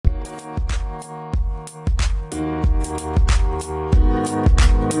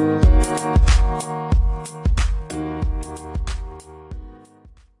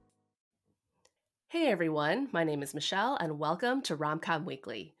everyone. My name is Michelle, and welcome to Romcom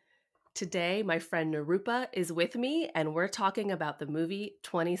Weekly. Today, my friend Nirupa is with me, and we're talking about the movie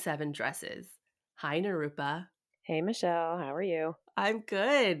 27 Dresses. Hi, Nirupa. Hey, Michelle. How are you? I'm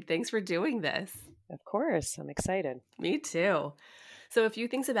good. Thanks for doing this. Of course. I'm excited. Me too. So, a few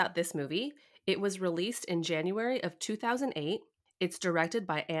things about this movie. It was released in January of 2008. It's directed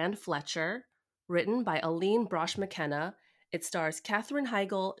by Anne Fletcher, written by Aline Brosh McKenna. It stars Katherine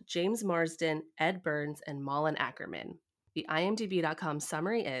Heigl, James Marsden, Ed Burns, and Malin Ackerman. The IMDb.com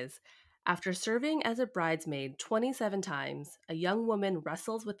summary is, after serving as a bridesmaid 27 times, a young woman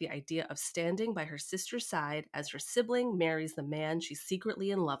wrestles with the idea of standing by her sister's side as her sibling marries the man she's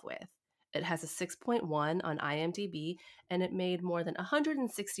secretly in love with. It has a 6.1 on IMDb, and it made more than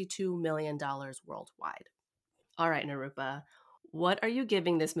 $162 million worldwide. All right, Nirupa, what are you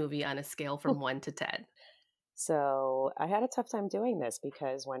giving this movie on a scale from 1 to 10? So I had a tough time doing this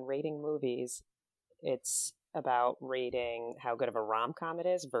because when rating movies, it's about rating how good of a rom-com it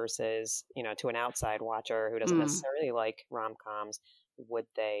is versus, to an outside watcher who doesn't necessarily like rom-coms, would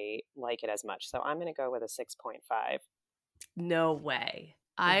they like it as much? So I'm going to go with a 6.5. No way.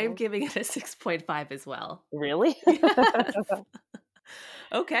 I'm giving it a 6.5 as well. Really? Yes.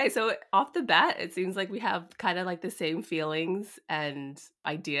 Okay, so off the bat, it seems like we have kind of like the same feelings and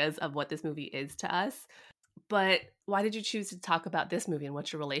ideas of what this movie is to us. But why did you choose to talk about this movie and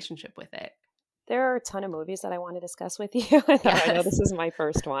what's your relationship with it? There are a ton of movies that I want to discuss with you. I know this is my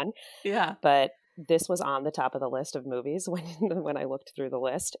first one. Yeah. But this was on the top of the list of movies when I looked through the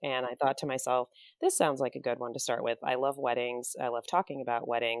list. And I thought to myself, this sounds like a good one to start with. I love weddings. I love talking about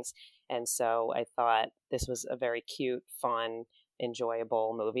weddings. And so I thought this was a very cute, fun,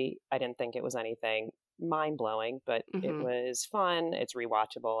 enjoyable movie. I didn't think it was anything mind-blowing, but it was fun. It's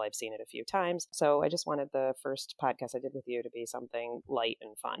rewatchable. I've seen it a few times. So I just wanted the first podcast I did with you to be something light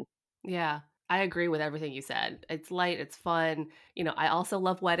and fun. Yeah, I agree with everything you said. It's light, it's fun. I also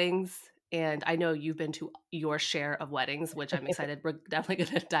love weddings, and I know you've been to your share of weddings, which I'm excited. We're definitely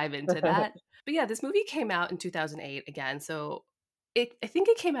going to dive into that. But yeah, this movie came out in 2008 again. So I think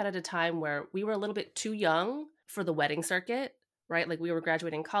it came out at a time where we were a little bit too young for the wedding circuit, right? Like we were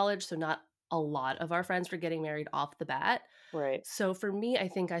graduating college, so not a lot of our friends were getting married off the bat. Right. So for me, I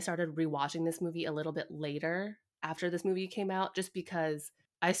think I started rewatching this movie a little bit later after this movie came out, just because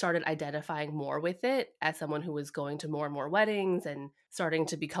I started identifying more with it as someone who was going to more and more weddings and starting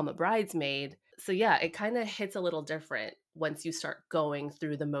to become a bridesmaid. So yeah, it kind of hits a little different once you start going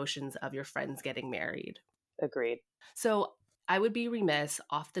through the motions of your friends getting married. Agreed. So I would be remiss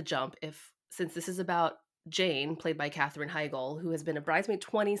off the jump if, since this is about Jane, played by Katherine Heigl, who has been a bridesmaid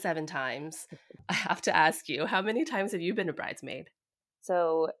 27 times, I have to ask you, how many times have you been a bridesmaid?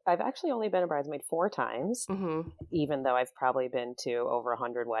 So I've actually only been a bridesmaid 4 times, even though I've probably been to over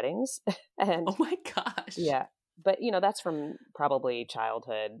 100 weddings. And oh my gosh. Yeah. But, that's from probably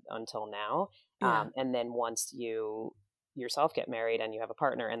childhood until now. Yeah. And then once you yourself get married and you have a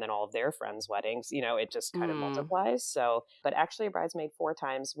partner and then all of their friends' weddings, it just kind of multiplies. So, but actually a bridesmaid 4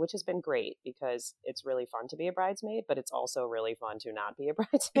 times, which has been great because it's really fun to be a bridesmaid, but it's also really fun to not be a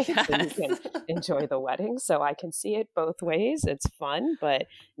bridesmaid. Yes. So you can enjoy the wedding. So I can see it both ways. It's fun, but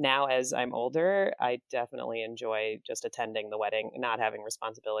now as I'm older, I definitely enjoy just attending the wedding, not having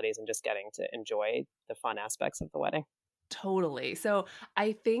responsibilities and just getting to enjoy the fun aspects of the wedding. Totally. So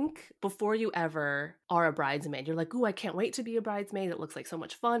I think before you ever are a bridesmaid, you're like, ooh, I can't wait to be a bridesmaid. It looks like so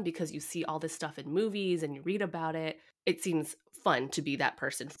much fun because you see all this stuff in movies and you read about it. It seems fun to be that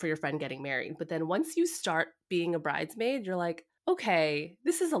person for your friend getting married. But then once you start being a bridesmaid, you're like, okay,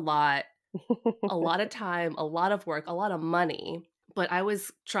 this is a lot of time, a lot of work, a lot of money. But I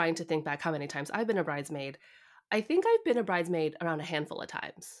was trying to think back how many times I've been a bridesmaid. I think I've been a bridesmaid around a handful of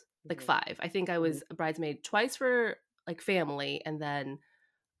times, like 5. I think I was a bridesmaid twice for like family and then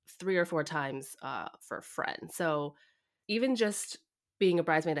 3 or 4 times for friends. So even just being a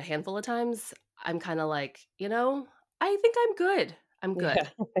bridesmaid a handful of times, I'm kind of like, I think I'm good. I'm good. Yeah,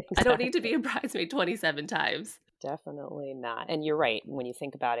 exactly. I don't need to be a bridesmaid 27 times. Definitely not. And you're right. When you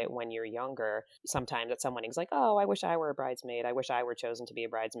think about it when you're younger, sometimes at some weddings, like, oh, I wish I were a bridesmaid. I wish I were chosen to be a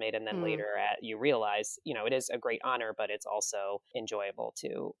bridesmaid. And then later you realize, it is a great honor, but it's also enjoyable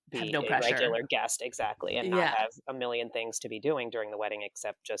to Have be no a pressure. regular guest. Exactly. And not have a million things to be doing during the wedding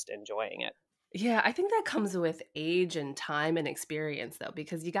except just enjoying it. Yeah, I think that comes with age and time and experience, though,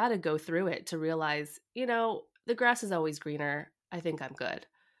 because you got to go through it to realize, the grass is always greener. I think I'm good.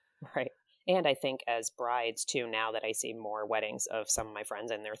 Right. And I think as brides too, now that I see more weddings of some of my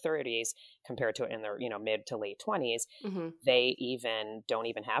friends in their 30s compared to in their, mid to late 20s, Hmm. they even don't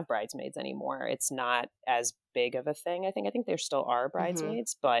even have bridesmaids anymore. It's not as big of a thing. I think there still are Hmm.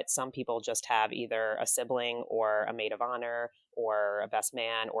 bridesmaids, but some people just have either a sibling or a maid of honor or a best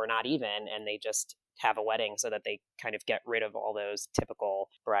man or not even, and they just have a wedding so that they kind of get rid of all those typical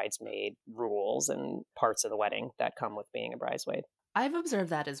bridesmaid rules and parts of the wedding that come with being a bridesmaid. I've observed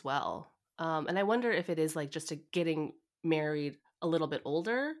that as well. And I wonder if it is like just a getting married a little bit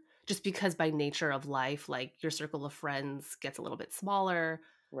older, just because by nature of life, like your circle of friends gets a little bit smaller,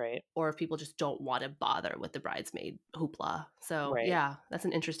 Right. or if people just don't want to bother with the bridesmaid hoopla. So, Right. yeah, that's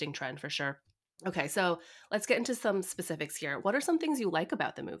an interesting trend for sure. Okay, so let's get into some specifics here. What are some things you like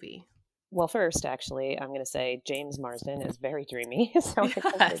about the movie? Well, first, actually, I'm going to say James Marsden is very dreamy. So I think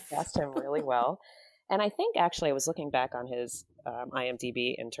they Yes. cast him really well. And I think actually I was looking back on his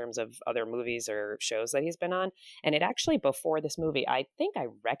IMDb in terms of other movies or shows that he's been on. And it actually, before this movie, I think I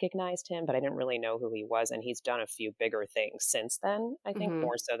recognized him, but I didn't really know who he was. And he's done a few bigger things since then, I think Hmm.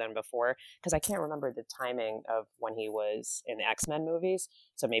 more so than before, because I can't remember the timing of when he was in the X-Men movies.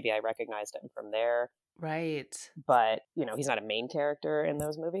 So maybe I recognized him from there, Right. but he's not a main character in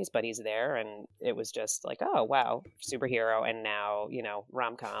those movies, but he's there, and it was just like, oh wow, superhero, and now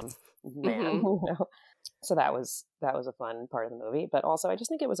rom-com man. Hmm. So that was a fun part of the movie, but also I just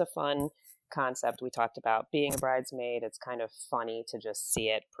think it was a fun concept. We talked about being a bridesmaid. It's kind of funny to just see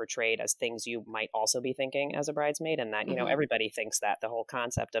it portrayed as things you might also be thinking as a bridesmaid, and that Hmm. everybody thinks that. The whole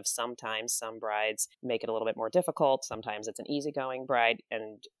concept of sometimes some brides make it a little bit more difficult, sometimes it's an easygoing bride,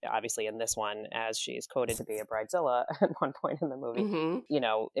 and obviously in this one, as she is quoted to be a bridezilla at one point in the movie, Hmm.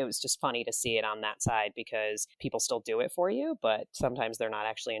 it was just funny to see it on that side, because people still do it for you, but sometimes they're not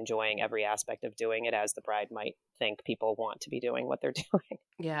actually enjoying every aspect of doing it as the bride might think people want to be doing what they're doing.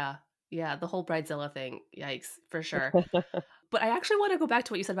 Yeah. Yeah. The whole Bridezilla thing. Yikes, for sure. But I actually want to go back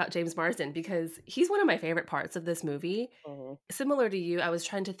to what you said about James Marsden because he's one of my favorite parts of this movie. Mhm. Similar to you, I was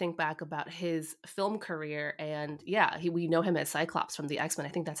trying to think back about his film career, and yeah, we know him as Cyclops from the X-Men. I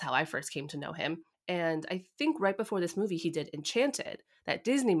think that's how I first came to know him. And I think right before this movie, he did Enchanted, that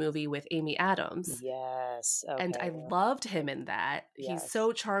Disney movie with Amy Adams. Yes. And Okay. I loved him in that. He's Yes.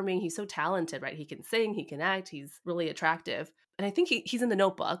 so charming. He's so talented, right? He can sing, he can act, he's really attractive. And I think he's in The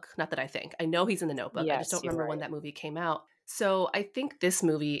Notebook. Not that I think. I know he's in The Notebook. I just Yes, don't you're remember when right. that movie came out. So I think this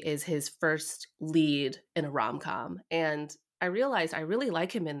movie is his first lead in a rom com. And I realized I really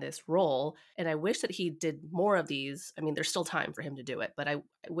like him in this role. And I wish that he did more of these. I mean, there's still time for him to do it, but I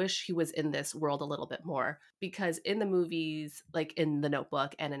wish he was in this world a little bit more because in the movies, like in The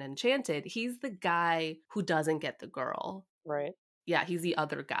Notebook and in Enchanted, he's the guy who doesn't get the girl. Right. Yeah, he's the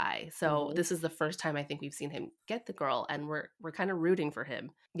other guy. So Hmm. this is the first time I think we've seen him get the girl, and we're kind of rooting for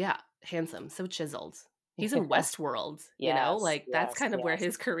him. Yeah, handsome, so chiseled. He's in Westworld, Yes. like that's Yes. kind of where Yes.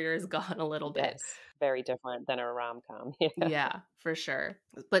 his career has gone a little bit. Yes. Very different than a rom com. Yeah. Yeah, for sure.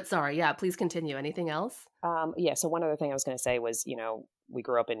 But sorry, yeah, please continue. Anything else? Yeah. So one other thing I was going to say was, we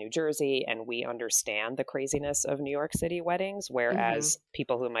grew up in New Jersey and we understand the craziness of New York City weddings, Mhm. whereas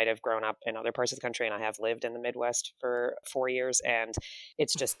people who might have grown up in other parts of the country, and I have lived in the Midwest for 4 years, and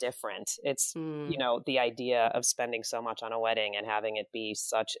it's just different. It's, Mm, the idea of spending so much on a wedding and having it be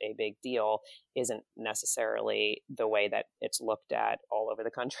such a big deal isn't necessarily the way that it's looked at all over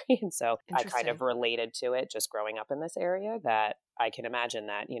the country. And so I kind of interesting. related to it just growing up in this area, that I can imagine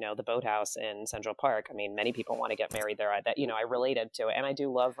that, the boathouse in Central Park. I mean, many people want to get married there. I related to it. And I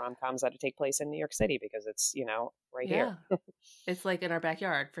do love rom coms that take place in New York City because it's, right here. Yeah. It's like in our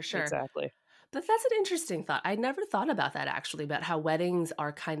backyard for sure. Exactly. But that's an interesting thought. I never thought about that actually, about how weddings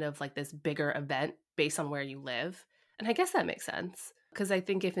are kind of like this bigger event based on where you live. And I guess that makes sense. Because I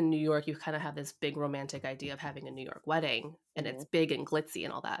think if in New York you kind of have this big romantic idea of having a New York wedding and Hmm. it's big and glitzy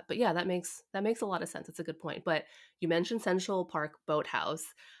and all that. But yeah, that makes a lot of sense. It's a good point. But you mentioned Central Park Boathouse.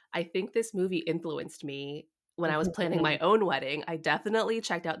 I think this movie influenced me when I was planning my own wedding. I definitely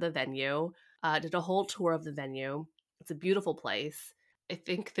checked out the venue, did a whole tour of the venue. It's a beautiful place. I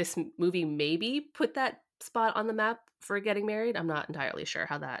think this movie maybe put that spot on the map for getting married. I'm not entirely sure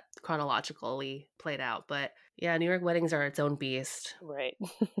how that chronologically played out, but yeah, New York weddings are its own beast Right.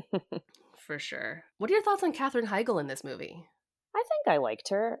 for sure. What are your thoughts on Katherine Heigl in this movie? I think I liked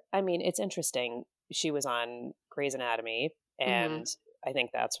her. I mean, it's interesting. She was on Grey's Anatomy, Hmm. and I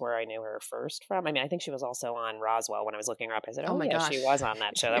think that's where I knew her first from. I mean, I think she was also on Roswell. When I was looking her up, I said, Oh "Oh my yeah, she gosh. was on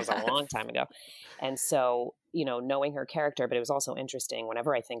that show. That was a Yes. long time ago." And so, knowing her character, but it was also interesting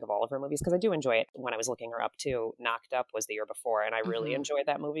whenever I think of all of her movies, because I do enjoy it. When I was looking her up too, Knocked Up was the year before, and I really Hmm. enjoyed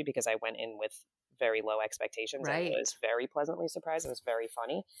that movie because I went in with very low expectations and Right. was very pleasantly surprised. It was very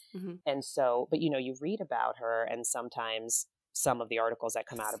funny. Hmm. And so, but you read about her, and sometimes some of the articles that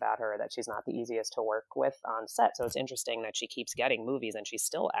come out about her that she's not the easiest to work with on set. So it's interesting that she keeps getting movies and she's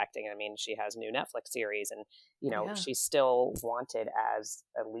still acting. I mean, she has new Netflix series, and Yeah. she's still wanted as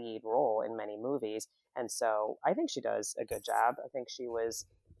a lead role in many movies. And so I think she does a good job. I think she was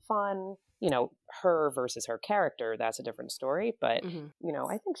fun. Her versus her character, that's a different story, but Hmm.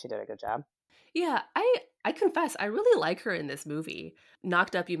 I think she did a good job. Yeah, I confess I really like her in this movie.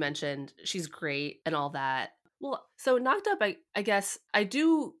 Knocked Up, you mentioned, she's great and all that. Well, so Knocked Up, I guess I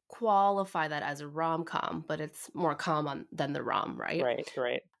do qualify that as a rom-com, but it's more than the rom, right? Right,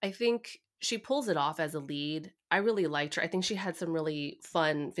 right. I think she pulls it off as a lead. I really liked her. I think she had some really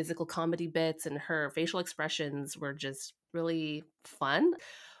fun physical comedy bits, and her facial expressions were just really fun.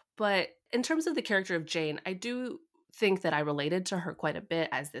 But in terms of the character of Jane, I do think that I related to her quite a bit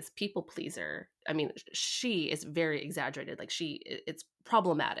as this people pleaser. I mean, she is very exaggerated. Like it's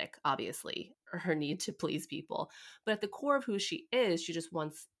problematic, obviously, her need to please people. But at the core of who she is, she just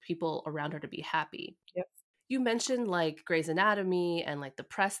wants people around her to be happy. Yep. You mentioned like Grey's Anatomy and like the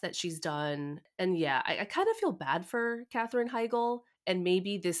press that she's done. And yeah, I kind of feel bad for Katherine Heigl. And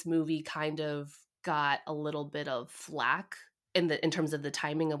maybe this movie kind of got a little bit of flack in terms of the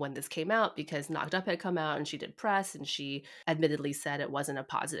timing of when this came out, because Knocked Up had come out and she did press and she admittedly said it wasn't a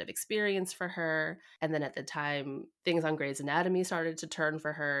positive experience for her. And then at the time things on Grey's Anatomy started to turn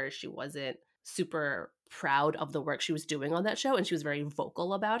for her. She wasn't super proud of the work she was doing on that show, and she was very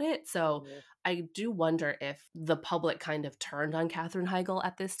vocal about it. So Mhm. I do wonder if the public kind of turned on Katherine Heigl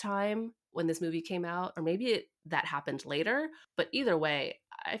at this time when this movie came out, or maybe that happened later. But either way,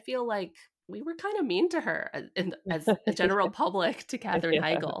 I feel like we were kind of mean to her as a general public to Katherine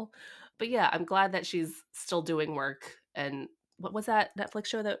Yeah. Heigl. But yeah, I'm glad that she's still doing work. And what was that Netflix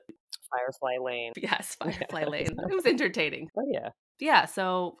show that? Firefly Lane. Yes, Firefly Yeah. Lane. It was entertaining. Oh yeah. Yeah,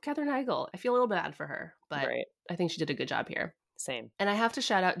 so Katherine Heigl, I feel a little bad for her, but Right. I think she did a good job here. Same. And I have to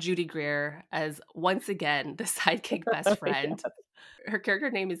shout out Judy Greer as once again the sidekick best Yeah. friend. Her character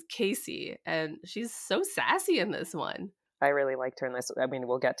name is Casey, and she's so sassy in this one. I really liked her in this. I mean,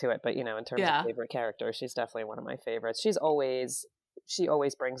 we'll get to it, but in terms of Yeah. favorite character, she's definitely one of my favorites. She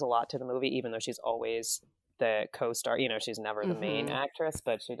always brings a lot to the movie, even though she's always the co-star. She's never the main Hmm. actress,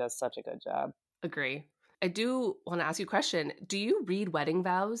 but she does such a good job. Agree. I do want to ask you a question. Do you read wedding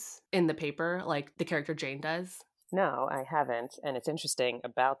vows in the paper like the character Jane does? No, I haven't. And it's interesting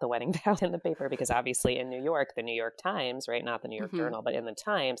about the wedding vow in the paper because obviously in New York, the New York Times, right? Not the New York Hmm. Journal, but in the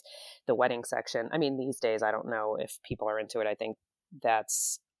Times, the wedding section. I mean, these days, I don't know if people are into it. I think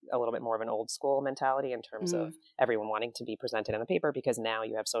that's a little bit more of an old school mentality in terms of Mm. everyone wanting to be presented in the paper because now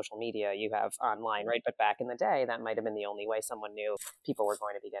you have social media, you have online, right? But back in the day, that might have been the only way someone knew people were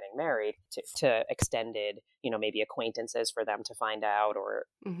going to be getting married to extended, maybe acquaintances for them to find out, or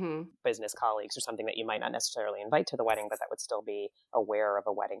Hmm. business colleagues or something that you might not necessarily invite to the wedding, but that would still be aware of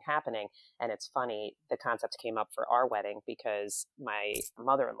a wedding happening. And it's funny, the concept came up for our wedding because my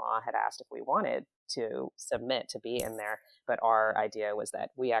mother-in-law had asked if we wanted to submit to be in there. But our idea was that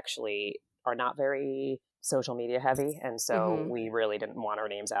we actually are not very social media heavy. And so Hmm. we really didn't want our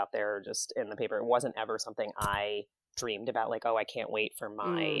names out there just in the paper. It wasn't ever something I dreamed about, like, oh, I can't wait for Mm.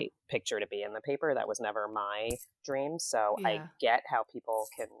 my picture to be in the paper. That was never my dream. So I Yeah. get how people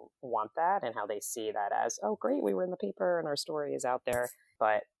can want that and how they see that as, oh, great, we were in the paper and our story is out there.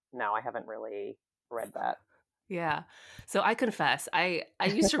 But no, I haven't really read that. Yeah. So I confess, I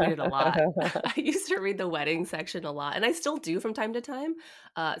used to read it a lot. I used to read the wedding section a lot, and I still do from time to time,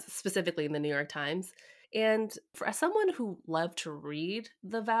 specifically in the New York Times. And for as someone who loved to read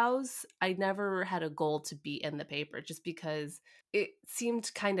the vows, I never had a goal to be in the paper just because it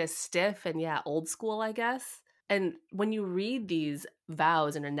seemed kind of stiff and yeah, old school, I guess. And when you read these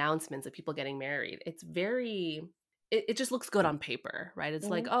vows and announcements of people getting married, it's very it just looks good on paper, right? It's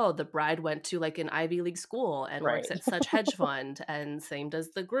like, Mhm. oh, the bride went to like an Ivy League school and Right. works at such hedge fund, and same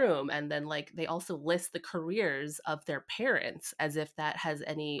does the groom. And then like they also list the careers of their parents as if that has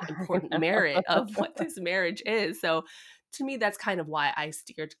any important merit of what this marriage is. So to me, that's kind of why I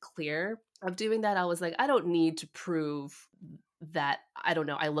steered clear of doing that. I was like, I don't need to prove that, I don't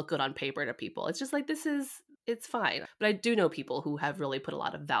know, I look good on paper to people. It's just like it's fine. But I do know people who have really put a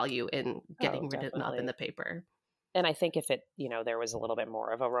lot of value in Oh, getting written up in definitely. the paper. And I think if it, there was a little bit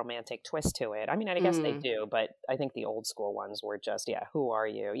more of a romantic twist to it. I mean, I guess they Mm, do, but I think the old school ones were just, yeah, who are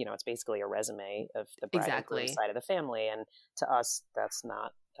you? It's basically a resume of the bride and groom exactly. side of the family. And to us, that's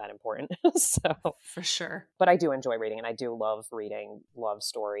not that important. So, For sure. but I do enjoy reading, and I do love reading love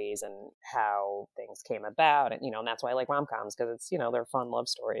stories and how things came about. And, and that's why I like rom-coms, because it's, they're fun love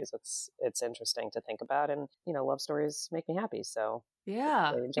stories. It's interesting to think about, and, love stories make me happy. So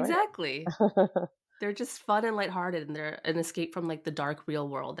Yeah, I enjoy exactly. it. They're just fun and lighthearted, and they're an escape from like the dark real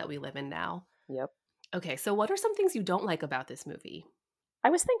world that we live in now. Yep. Okay, so what are some things you don't like about this movie? I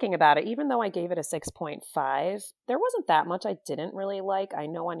was thinking about it. Even though I gave it a 6.5, there wasn't that much I didn't really like. I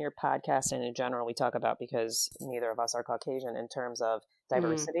know on your podcast and in general, we talk about, because neither of us are Caucasian, in terms of Mm,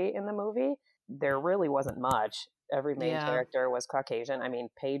 diversity in the movie, there really wasn't much. Every main yeah. character was Caucasian. I mean,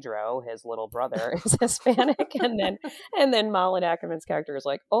 Pedro, his little brother, is Hispanic, and then Malin Ackerman's character is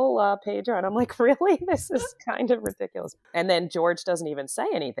like, "Hola, Pedro," and I'm like, "Really? This is kind of ridiculous." And then George doesn't even say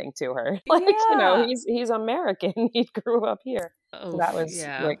anything to her, like, Yeah. he's American. He grew up here. So Oh, that was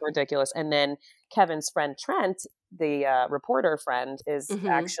yeah. like ridiculous. And then Kevin's friend Trent, the reporter friend, is Mhm.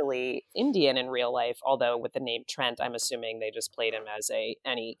 actually Indian in real life. Although with the name Trent, I'm assuming they just played him as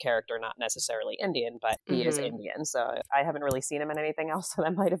any character, not necessarily Indian, but he is Mhm. Indian. So I haven't really seen him in anything else. So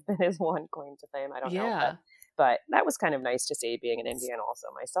that might have been his one claim to fame. I don't know, but Yeah. that was kind of nice to see, being an Indian also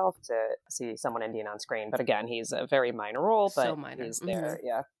myself, to see someone Indian on screen. But again, he's a very minor role, So but minor. he's Mhm. there.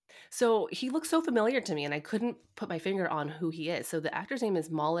 Yeah. So he looks so familiar to me, and I couldn't put my finger on who he is. So the actor's name is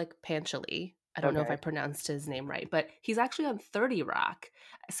Malik Panchali. I don't know if I Okay. pronounced his name right, but he's actually on 30 Rock.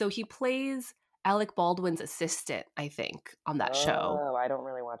 So he plays Alec Baldwin's assistant, I think, on that show. Oh, I don't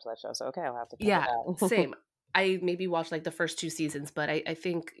really watch that show. So okay, I'll have to check it Yeah, out. same. I maybe watched like the first two seasons, but I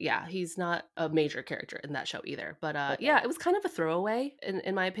think, yeah, he's not a major character in that show either. But Okay. yeah, it was kind of a throwaway,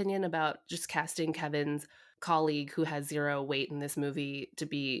 in my opinion, about just casting Kevin's colleague who has zero weight in this movie to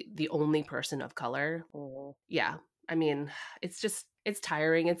be the only person of color. Mhm. Yeah. I mean, it's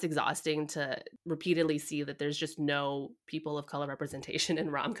tiring, it's exhausting to repeatedly see that there's just no people of color representation in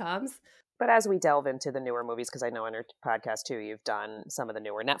rom-coms. But as we delve into the newer movies, because I know on your podcast too, you've done some of the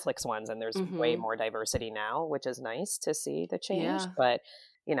newer Netflix ones, and there's way Mhm. more diversity now, which is nice to see the change. Yeah. But,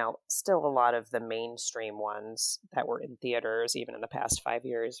 still a lot of the mainstream ones that were in theaters, even in the past 5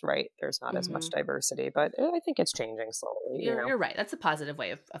 years, right? There's not as much Mhm. diversity, but I think it's changing slowly. You're right. That's a positive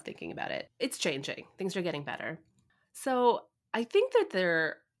way of thinking about it. It's changing. Things are getting better. So, I think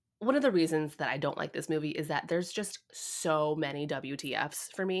that one of the reasons that I don't like this movie is that there's just so many WTFs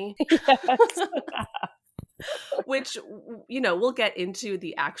for me. Yes. Which, we'll get into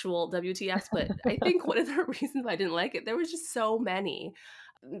the actual WTFs, but I think one of the reasons I didn't like it, there was just so many.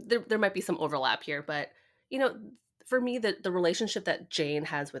 There might be some overlap here, but you know, for me, the relationship that Jane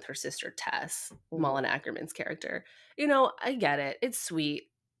has with her sister Tess, Mullen Mhm. Ackerman's character, I get it. It's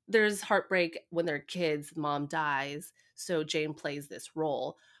sweet. There's heartbreak when they're kids, mom dies, so Jane plays this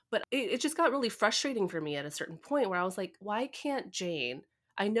role. But it just got really frustrating for me at a certain point where I was like, why can't Jane?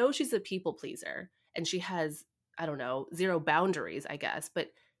 I know she's a people pleaser and she has, I don't know, zero boundaries, I guess,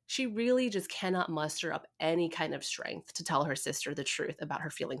 but she really just cannot muster up any kind of strength to tell her sister the truth about her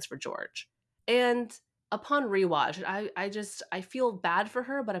feelings for George. And upon rewatch, I feel bad for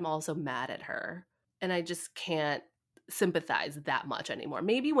her, but I'm also mad at her. And I just can't sympathize that much anymore.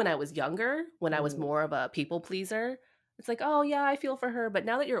 Maybe when I was younger, when I was Mhm. more of a people pleaser, it's like, "Oh yeah, I feel for her." But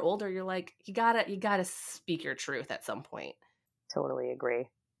now that you're older, you're like, you got to speak your truth at some point. Totally agree.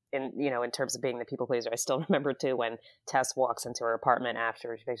 And in terms of being the people pleaser, I still remember too when Tess walks into her apartment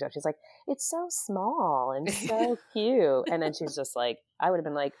after she picks it up. She's like, "It's so small and so cute," and then she's just like, I would have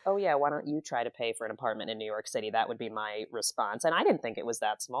been like, "Oh yeah, why don't you try to pay for an apartment in New York City?" That would be my response. And I didn't think it was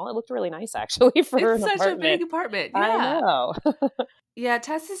that small. It looked really nice actually for It's an such a big apartment. apartment. I Yeah. know. Yeah,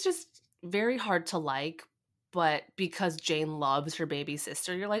 Tess is just very hard to like, but because Jane loves her baby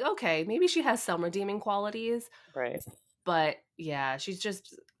sister, you're like, okay, maybe she has some redeeming qualities. Right. But yeah, she's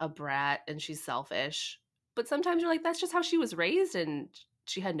just a brat and she's selfish. But sometimes you're like, that's just how she was raised and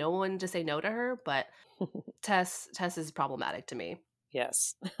she had no one to say no to her. But Tess is problematic to me.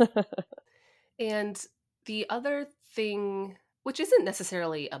 Yes. And the other thing, which isn't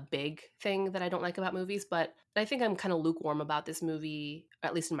necessarily a big thing that I don't like about movies, but I think I'm kind of lukewarm about this movie,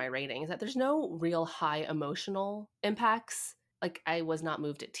 at least in my rating, is that there's no real high emotional impacts. Like, I was not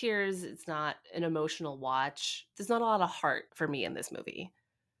moved at tears. It's not an emotional watch. There's not a lot of heart for me in this movie.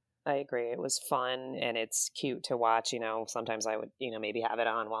 I agree. It was fun and it's cute to watch. Sometimes I would, maybe have it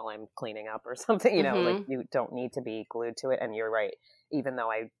on while I'm cleaning up or something, like Hmm. you don't need to be glued to it. And you're right. Even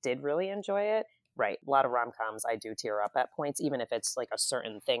though I did really enjoy it, right. A lot of rom coms, I do tear up at points, even if it's like a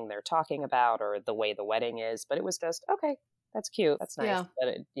certain thing they're talking about or the way the wedding is. But it was just, okay, that's cute. That's nice. Yeah.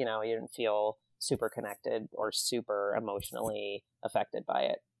 But, you didn't feel super connected or super emotionally affected by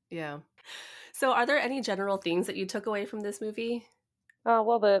it. Yeah. So, are there any general themes that you took away from this movie?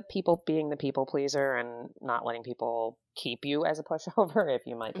 Well, the people being the people pleaser and not letting people keep you as a pushover if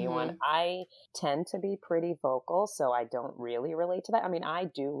you might be one. Mhm. I tend to be pretty vocal, so I don't really relate to that. I mean, I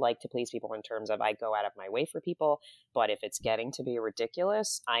do like to please people in terms of I go out of my way for people, but if it's getting to be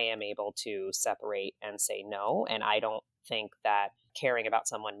ridiculous, I am able to separate and say no. And I don't think that caring about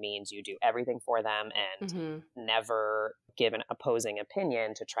someone means you do everything for them and Mhm. never give an opposing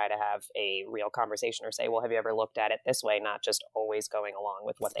opinion to try to have a real conversation or say, well, have you ever looked at it this way, not just always going along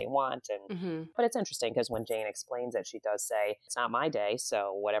with what they want. And Mhm. but it's interesting because when Jane explains it, she does say it's not my day,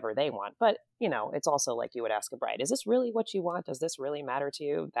 so whatever they want. But it's also like you would ask a bride, is this really what you want? Does this really matter to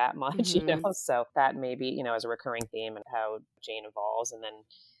you that much? Mhm. So that maybe as a recurring theme and how Jane evolves. And then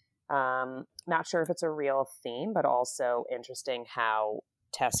not sure if it's a real theme, but also interesting how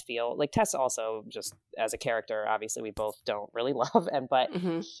Tess also just as a character, obviously we both don't really love and but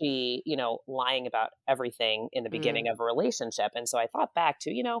Mhm. she, lying about everything in the beginning Mm. of a relationship. And so I thought back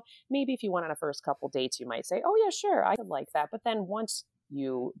to, maybe if you went on a first couple dates, you might say, oh yeah, sure, I could like that. But then once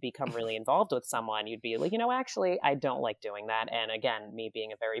you become really involved with someone, you'd be like, actually, I don't like doing that. And again, me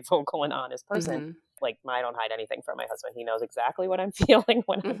being a very vocal and honest person, Mhm. like I don't hide anything from my husband. He knows exactly what I'm feeling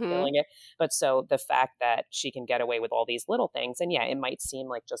when I'm Mhm. feeling it. But so the fact that she can get away with all these little things, and yeah, it might seem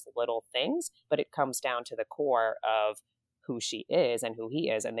like just little things, but it comes down to the core of who she is and who he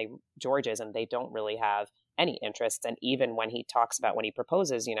is, and George is, and they don't really have any interests. And even when he talks about when he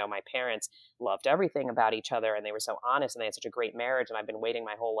proposes, my parents loved everything about each other and they were so honest and they had such a great marriage. And I've been waiting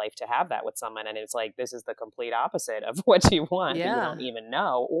my whole life to have that with someone. And it's like, this is the complete opposite of what you want, but you don't Yeah. even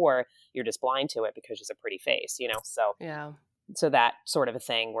know, or you're just blind to it because she's a pretty face. Yeah. So that sort of a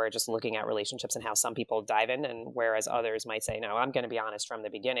thing where just looking at relationships and how some people dive in and whereas others might say, no, I'm going to be honest from the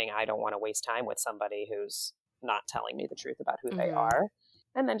beginning. I don't want to waste time with somebody who's not telling me the truth about who they Mhm. are.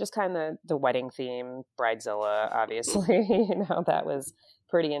 And then just kind of the wedding theme, Bridezilla, obviously, that was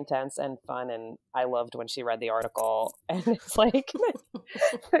pretty intense and fun. And I loved when she read the article and it's like,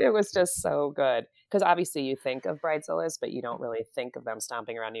 it was just so good. Because obviously you think of Bridezillas, but you don't really think of them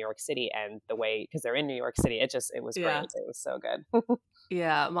stomping around New York City and the way, because they're in New York City, it was great. Yeah. It was so good.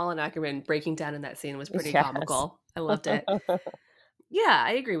 Yeah, Malin Ackerman breaking down in that scene was pretty Yes. comical. I loved it. Yeah,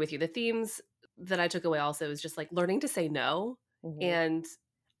 I agree with you. The themes that I took away also is just like learning to say no. Mhm. And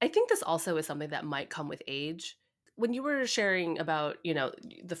I think this also is something that might come with age. When you were sharing about,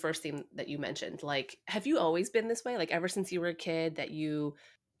 the first theme that you mentioned, like have you always been this way? Like ever since you were a kid that you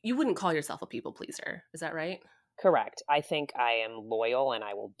wouldn't call yourself a people pleaser. Is that right? Correct. I think I am loyal and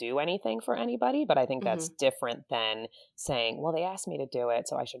I will do anything for anybody, but I think that's Mhm. different than saying, well, they asked me to do it,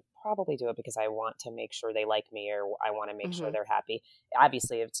 so I should probably do it because I want to make sure they like me or I want to make sure Mhm. they're happy.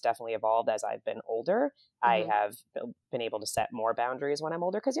 Obviously, it's definitely evolved as I've been older. I Mhm. have been able to set more boundaries when I'm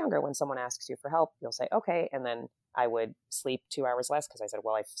older because younger, when someone asks you for help, you'll say, okay. And then I would sleep 2 hours less because I said,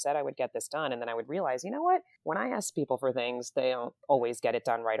 well, I said I would get this done. And then I would realize, you know what? When I ask people for things, they don't always get it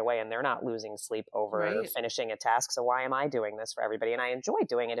done right away and they're not losing sleep over Right. finishing a task. So why am I doing this for everybody? And I enjoy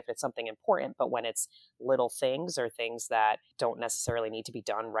doing it if it's something important, but when it's little things or things that don't necessarily need to be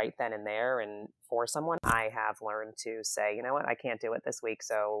done right then and there and for someone, I have learned to say, you know what? I can't do it this week.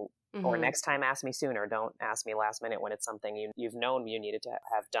 So or Mhm. next time ask me sooner, don't ask me last minute when it's something you've known you needed to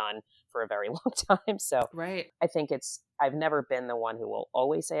have done for a very long time. So Right. I think I've never been the one who will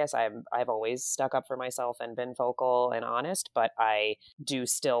always say yes. I've always stuck up for myself and been vocal and honest, but I do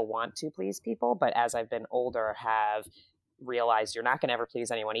still want to please people. But as I've been older, have realized you're not going to ever please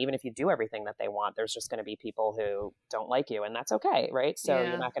anyone. Even if you do everything that they want, there's just going to be people who don't like you, and that's okay, right? So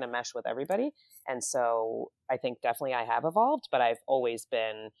you're Yeah. not going to mesh with everybody. And so I think definitely I have evolved, but I've always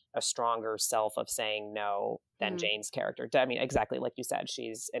been a stronger self of saying no than Mhm. Jane's character. I mean, exactly like you said,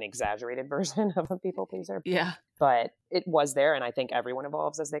 she's an exaggerated version of a people pleaser, Yeah. but it was there. And I think everyone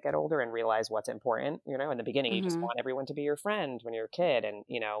evolves as they get older and realize what's important. In the beginning, you just Mhm. want everyone to be your friend when you're a kid. And,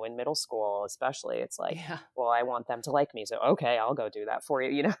 in middle school, especially, it's like, Yeah. well, I want them to like me. So, okay, I'll go do that for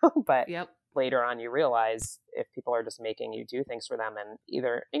you. But Yep. later on, you realize if people are just making you do things for them and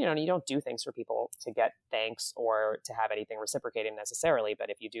either, you don't do things for people to get thanks or to have anything reciprocated necessarily. But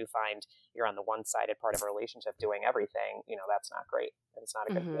if you do find you're on the one sided part of a relationship doing everything, that's not great. And it's not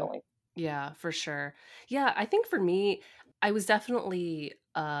a good Mhm. feeling. Yeah, for sure. Yeah, I think for me, I was definitely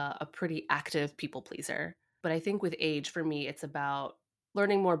a pretty active people pleaser. But I think with age, for me, it's about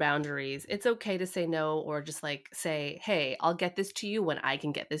learning more boundaries. It's okay to say no or just like say, hey, I'll get this to you when I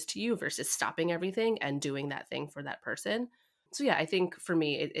can get this to you versus stopping everything and doing that thing for that person. So, yeah, I think for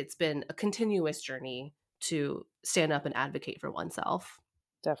me, it's been a continuous journey to stand up and advocate for oneself.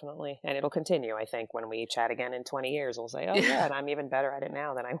 Definitely. And it'll continue, I think, when we chat again in 20 years. We'll say, oh, yeah, and I'm even better at it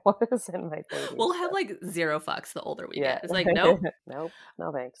now than I was in my 30s. We'll have like zero fucks the older we Yeah. get. It's like, nope, Nope.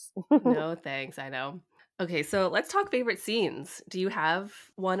 No, thanks. no thanks. I know. Okay, so let's talk favorite scenes. Do you have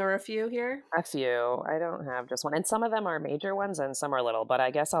one or a few here? A few. I don't have just one. And some of them are major ones and some are little, but I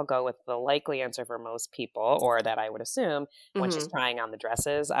guess I'll go with the likely answer for most people, or that I would assume, when she's Mm-hmm. trying on the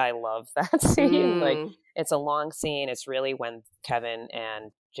dresses. I love that scene. Like, Mm, it's a long scene. It's really when Kevin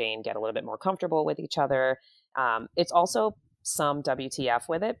and Jane get a little bit more comfortable with each other. It's also some WTF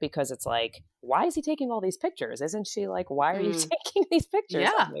with it, because it's like, why is he taking all these pictures? Isn't she like, why are you mm. taking these pictures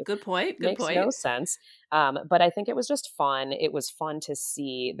of Yeah, me? good point. Good Makes no point. sense. But I think it was just fun. It was fun to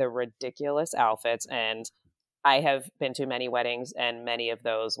see the ridiculous outfits. And I have been to many weddings, and many of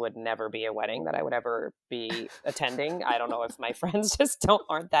those would never be a wedding that I would ever be attending. I don't know if my friends just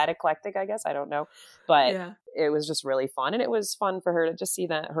aren't that eclectic, I guess. I don't know. But Yeah. it was just really fun. And it was fun for her to just see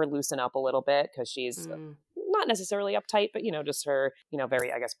that her loosen up a little bit, because she's Mm. not necessarily uptight, but, just her,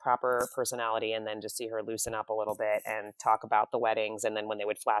 very, I guess, proper personality. And then just see her loosen up a little bit and talk about the weddings. And then when they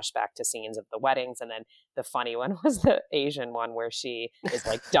would flash back to scenes of the weddings. And then the funny one was the Asian one, where she is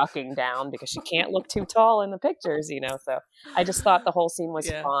like ducking down because she can't look too tall in the pictures, So I just thought the whole scene was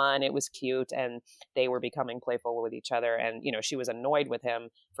Yeah. fun. It was cute, and they were becoming playful with each other. And, she was annoyed with him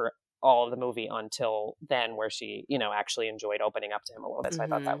for all of the movie until then, where she, actually enjoyed opening up to him a little bit. So I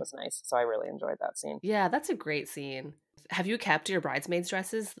thought that Hmm. was nice. So I really enjoyed that scene. Yeah, that's a great scene. Have you kept your bridesmaids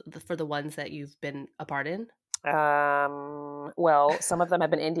dresses for the ones that you've been a part in? Well, some of them have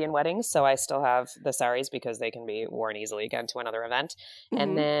been Indian weddings, so I still have the saris because they can be worn easily again to another event.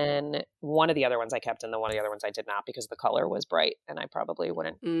 And Hmm. then one of the other ones I kept, and the one of the other ones I did not, because the color was bright and I probably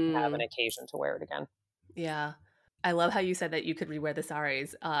wouldn't have an Mm, occasion to wear it again. yeah. I love how you said that you could rewear the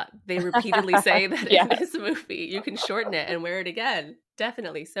saris. They repeatedly say that in Yes. this movie you can shorten it and wear it again.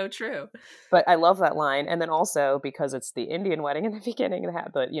 Definitely, so true. But I love that line. And then also, because it's the Indian wedding in the beginning, and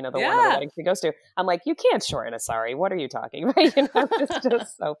the one of the Yeah. weddings he goes to, I'm like, you can't shorten a sari. What are you talking about? It's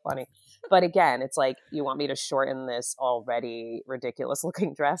just so funny. But again, it's like, you want me to shorten this already ridiculous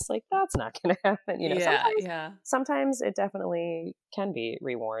looking dress? Like, that's not going to happen. Yeah, Sometimes, yeah. sometimes it definitely can be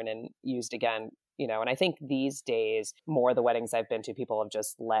reworn and used again. And I think these days, more of the weddings I've been to, people have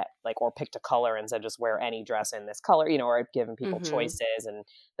just or picked a color and said, just wear any dress in this color, or given people Mhm. choices. And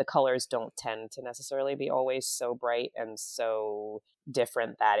the colors don't tend to necessarily be always so bright and so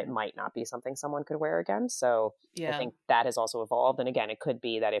different that it might not be something someone could wear again. So I Yeah. think that has also evolved. And again, it could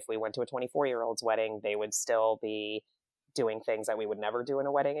be that if we went to a 24-year-old's wedding, they would still be doing things that we would never do in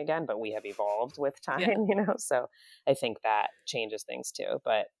a wedding again, but we have evolved with Yeah. time, So I think that changes things too.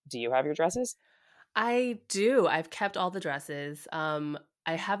 But do you have your dresses? I do. I've kept all the dresses.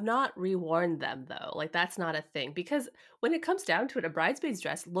 I have not reworn them though. Like that's not a thing because when it comes down to it, a bridesmaid's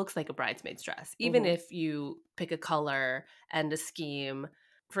dress looks like a bridesmaid's dress, even Hmm. if you pick a color and a scheme.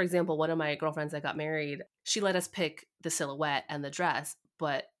 For example, one of my girlfriends that got married, she let us pick the silhouette and the dress,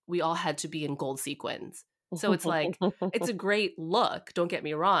 but we all had to be in gold sequins. So it's like it's a great look, don't get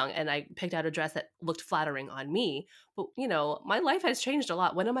me wrong, and I picked out a dress that looked flattering on me, but, my life has changed a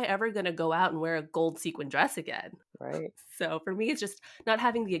lot. When am I ever going to go out and wear a gold sequin dress again? Right. So for me, it's just not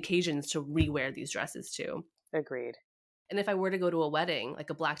having the occasions to rewear these dresses too. Agreed. And if I were to go to a wedding, like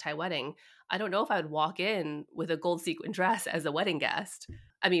a black tie wedding, I don't know if I would walk in with a gold sequin dress as a wedding guest.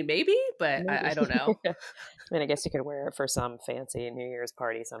 I mean, maybe, but Maybe. I don't know. I mean, I guess you could wear it for some fancy New Year's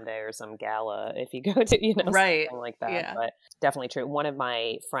party someday, or some gala if you go to, Right. something like that. Yeah. But definitely true. One of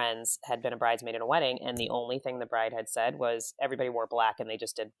my friends had been a bridesmaid in a wedding, and the only thing the bride had said was everybody wore black and they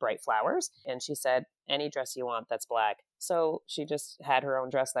just did bright flowers. And she said, any dress you want that's black. So she just had her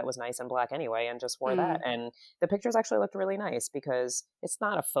own dress that was nice and black anyway, and just wore that. Mm, And the pictures actually looked really nice, because it's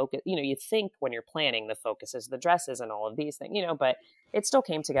not a focus. You think when you're planning, the focus is the dresses and all of these things, but it still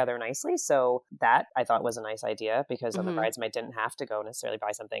came together nicely. So that I thought was a nice idea, because then the hmm. bridesmaid didn't have to go necessarily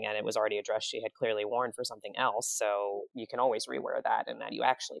buy something, and it was already a dress she had clearly worn for something else. So you can always rewear that, and that you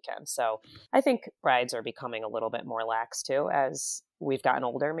actually can. So I think brides are becoming a little bit more lax too, as we've gotten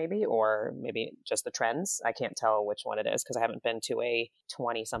older, maybe, or maybe just the trends. I can't tell which one it is, because I haven't been to a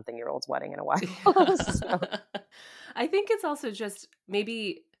 20 something year old's wedding in a while. So, I think it's also just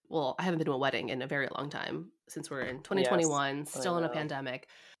maybe, well, I haven't been to a wedding in a very long time since we're in yes, 2021, I still in a know. pandemic.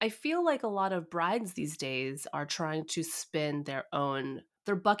 I feel like a lot of brides these days are trying to spin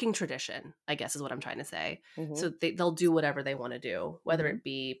they're bucking tradition, I guess is what I'm trying to say. Hmm. So they'll do whatever they want to do, whether Hmm. it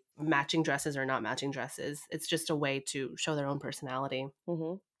be matching dresses or not matching dresses. It's just a way to show their own personality.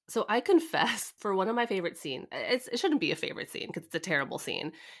 Hmm. So I confess, for one of my favorite scene, it shouldn't be a favorite scene because it's a terrible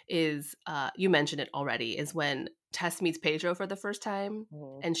scene, is, you mentioned it already, is when Tess meets Pedro for the first time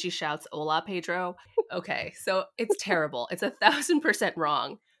Mhm. and she shouts, "Hola, Pedro." Okay, so it's terrible. It's 1,000%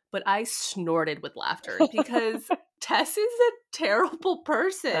 wrong, but I snorted with laughter because Tess is a terrible I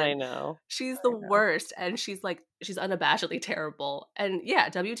person. know. She's the I know. worst, and she's unabashedly terrible. And yeah,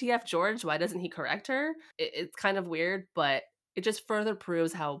 WTF George, why doesn't he correct her? It's kind of weird, but it just further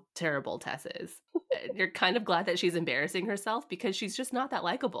proves how terrible Tess is. And you're kind of glad that she's embarrassing herself because she's just not that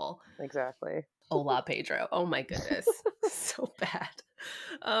likable. Exactly. Hola, Pedro. Oh my goodness. So bad.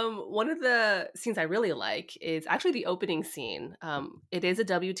 One of the scenes I really like is actually the opening scene. It is a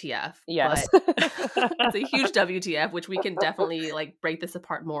WTF, Yes. but it's a huge WTF, which we can definitely like break this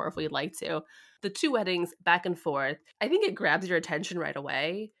apart more if we'd like to. The two weddings back and forth, I think it grabs your attention right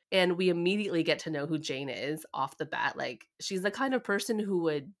away. And we immediately get to know who Jane is off the bat. Like, she's the kind of person who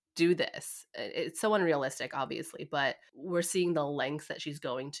would do this. It's so unrealistic, obviously, but we're seeing the lengths that she's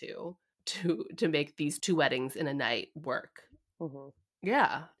going to make these two weddings in a night work. Mhm.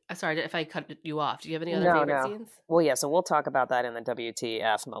 Yeah. Sorry if I cut you off. Do you have any other No, favorite no. scenes? Well, yeah, so we'll talk about that in the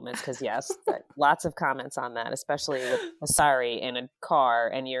WTF moments because, yes, lots of comments on that, especially with a sari in a car,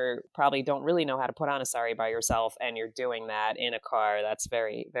 and you're probably don't really know how to put on a sari by yourself, and you're doing that in a car. That's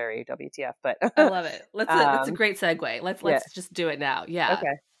very, very WTF. But I love it. It's a um, great segue. yeah, Let's just do it now. Yeah.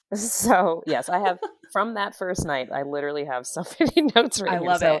 okay. So, yes, I have from that first night, I literally have so many notes I written here.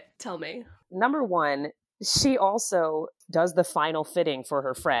 love So, it. Tell me. number one, she also does the final fitting for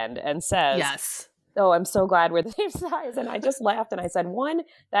her friend and says, Yes. "Oh, I'm so glad we're the same size." And I just laughed and I said, one,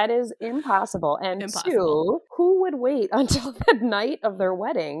 that is impossible. And Impossible. two, who would wait until the night of their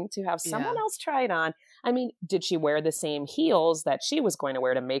wedding to have someone Yeah. else try it on? I mean, did she wear the same heels that she was going to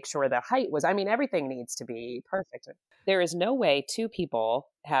wear to make sure the height was, I mean, everything needs to be perfect. There is no way two people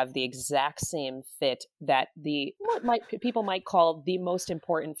have the exact same fit that what might people might call the most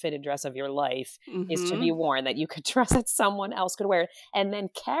important fitted dress of your life is to be Mhm. worn, that you could trust that someone else could wear it and then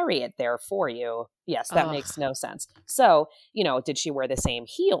carry it there for you. Yes, that makes Ugh. no sense. So, did she wear the same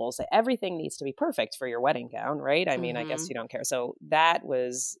heels? Everything needs to be perfect for your wedding gown, right? I mean, I guess Mhm. you don't care. So that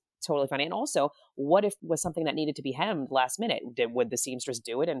was totally funny. And also, what if was something that needed to be hemmed last minute? Would the seamstress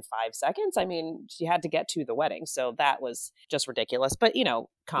do it in 5 seconds? I mean, she had to get to the wedding. So that was just ridiculous, but Yeah.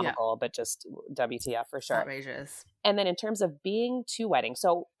 comical, but just WTF for sure. Outrageous. And then in terms of being two weddings,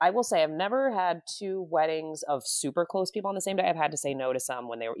 so I will say I've never had two weddings of super close people on the same day. I've had to say no to some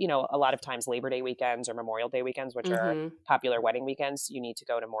when they were, a lot of times Labor Day weekends or Memorial Day weekends, which are Mhm. popular wedding weekends, you need to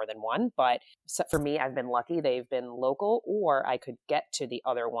go to more than one. But for me, I've been lucky. They've been local, or I could get to the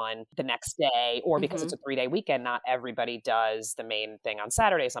other one the next day, or because it's Mhm. a 3-day weekend, not everybody does the main thing on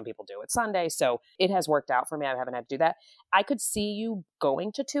Saturday. Some people do it Sunday. So it has worked out for me. I haven't had to do that. I could see you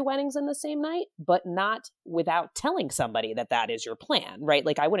going to two weddings in the same night, but not without telling somebody that that is your plan, right?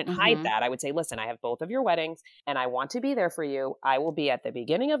 Like I wouldn't hide Mhm. that. I would say, listen, I have both of your weddings and I want to be there for you. I will be at the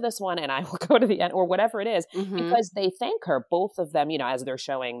beginning of this one and I will go to the end or whatever it is, Mhm. because they thank her, both of them, as they're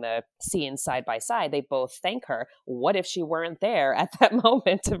showing the scenes side by side, they both thank her. What if she weren't there at that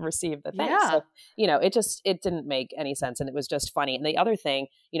moment to receive the thanks? Yeah. So, it didn't make any sense. And it was just funny. And the other thing,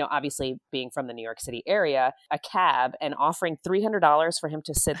 obviously being from the New York City area, a cab and offering $300 for him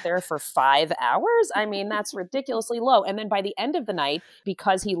to sit there for 5 hours. I mean, that's ridiculously low. And then by the end of the night,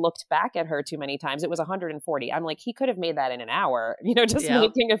 because he looked back at her too many times, it was 140. I'm like, he could have made that in an hour, just Yep.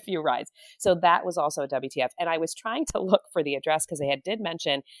 making a few rides. So that was also a WTF. And I was trying to look for the address because they did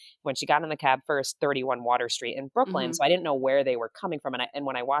mention when she got in the cab first, 31 Water Street in Brooklyn. Mhm. So I didn't know where they were coming from. And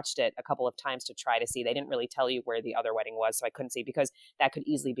when I watched it a couple of times to try to see, they didn't really tell you where the other wedding was. So I couldn't see, because that could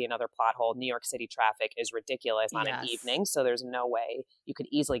easily be another plot hole. New York City traffic is ridiculous on an Yes. evening. So there's no way you could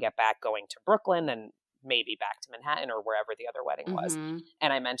easily get back going to Brooklyn and maybe back to Manhattan or wherever the other wedding was. Mhm.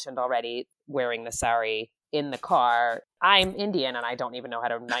 And I mentioned already wearing the sari in the car. I'm Indian and I don't even know how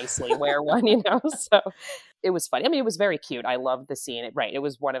to nicely wear one, So it was funny. I mean, it was very cute. I loved the scene. Right. It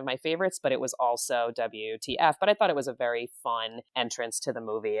was one of my favorites, but it was also WTF. But I thought it was a very fun entrance to the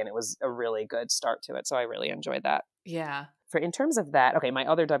movie and it was a really good start to it. So I really enjoyed that. Yeah. In terms of that, okay, my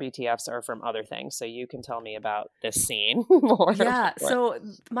other WTFs are from other things. So you can tell me about this scene more. Yeah. Sure. So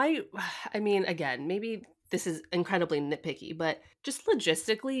I mean, again, maybe this is incredibly nitpicky, but just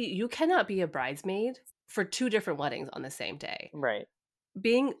logistically, you cannot be a bridesmaid for two different weddings on the same day. Right.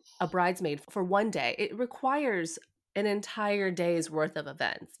 Being a bridesmaid for one day, it requires an entire day's worth of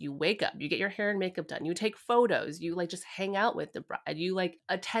events. You wake up, you get your hair and makeup done, you take photos, you like just hang out with the bride, you like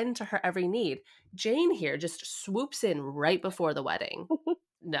attend to her every need. Jane here just swoops in right before the wedding.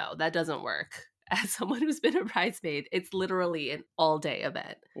 No, that doesn't work. as someone who's been a bridesmaid, it's literally an all-day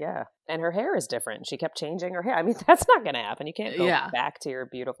event. Yeah. And her hair is different. She kept changing her hair. I mean, that's not going to happen. You can't go Yeah. back to your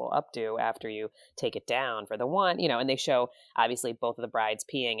beautiful updo after you take it down for the one, and they show obviously both of the brides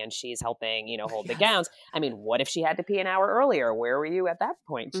peeing and she's helping, hold the Yes. gowns. I mean, what if she had to pee an hour earlier? Where were you at that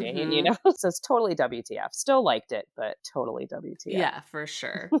point, Jane? Mhm. So it's totally WTF. Still liked it, but totally WTF. Yeah, for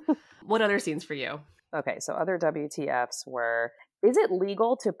sure. What other scenes for you? Okay, so other WTFs were, is it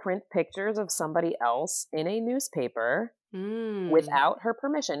legal to print pictures of somebody else in a newspaper without her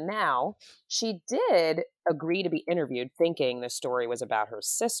permission? Now, she did agree to be interviewed thinking the story was about her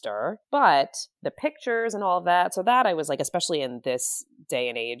sister, but the pictures and all of that, so that I was like, especially in this day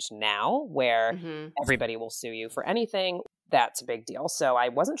and age now where everybody will sue you for anything, that's a big deal. So I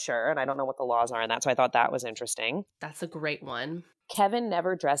wasn't sure, and I don't know what the laws are on that, so I thought that was interesting. That's a great one. Kevin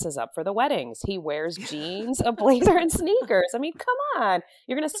never dresses up for the weddings. He wears jeans, a blazer, and sneakers. I mean, come on.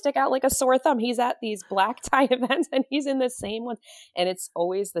 You're going to stick out like a sore thumb. He's at these black tie events and he's in the same one. And it's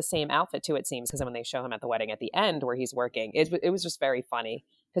always the same outfit too, it seems, because when they show him at the wedding at the end where he's working, it was just very funny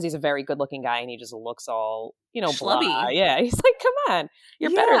because he's a very good looking guy and he just looks all, Schlubby. blah. Yeah. He's like, come on,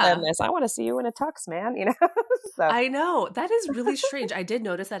 you're better than this. I want to see you in a tux, man. So. I know. That is really strange. I did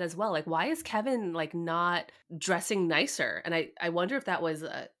notice that as well. Like, why is Kevin like not dressing nicer? And I wonder if that was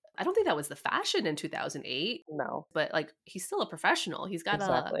I don't think that was the fashion in 2008. No. But like, he's still a professional. He's got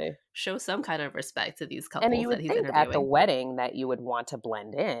to show some kind of respect to these couples and you would that he's think interviewing. at the wedding that you would want to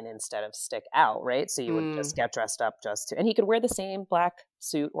blend in instead of stick out, right? So you would just get dressed up and he could wear the same black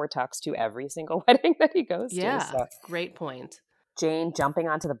suit or tux to every single wedding that he goes to. Yeah, So. great point. Jane jumping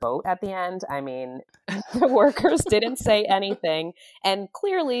onto the boat at the end. I mean, the workers didn't say anything. And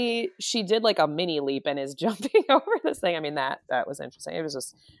clearly she did like a mini leap and is jumping over this thing. I mean, that was interesting. It was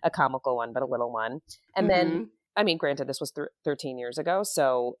just a comical one, but a little one. And then, I mean, granted, this was 13 years ago.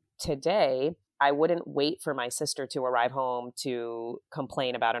 So today, I wouldn't wait for my sister to arrive home to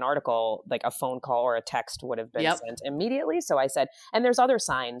complain about an article. Like a phone call or a text would have been sent immediately. So I said, and there's other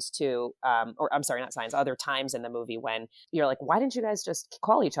signs too, or I'm sorry, not signs, other times in the movie when you're like, why didn't you guys just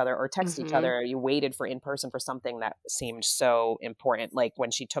call each other or text each other? You waited for in person for something that seemed so important. Like when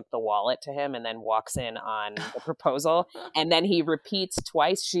she took the wallet to him and then walks in on the proposal and then he repeats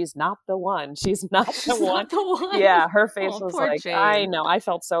twice, she's not the one. She's not the one. Not the one. Yeah, her face was like, Jane. I know. I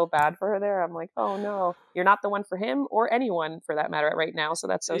felt so bad for her there. I'm like, oh no, you're not the one for him or anyone for that matter right now. So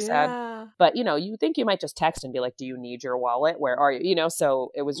that's so sad. But, you think you might just text and be like, do you need your wallet? Where are you?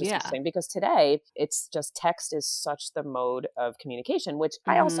 So it was just interesting because today it's just text is such the mode of communication, which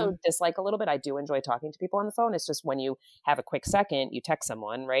I also dislike a little bit. I do enjoy talking to people on the phone. It's just when you have a quick second, you text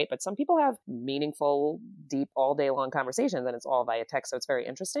someone, right? But some people have meaningful, deep, all day long conversations and it's all via text. So it's very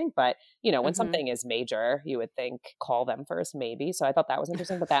interesting. But, when something is major, you would think call them first, maybe. So I thought that was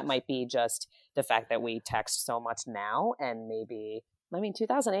interesting, but that might be just the fact that we text so much now and maybe,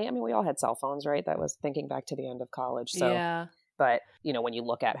 2008, we all had cell phones, right? That was thinking back to the end of college. So, yeah. But, when you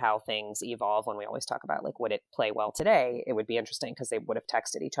look at how things evolve, when we always talk about like, would it play well today? It would be interesting because they would have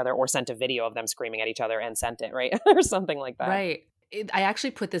texted each other or sent a video of them screaming at each other and sent it, right? Or something like that. Right. I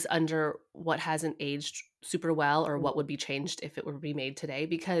actually put this under what hasn't aged super well or what would be changed if it were remade today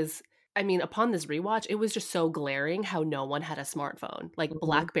because upon this rewatch, it was just so glaring how no one had a smartphone. Like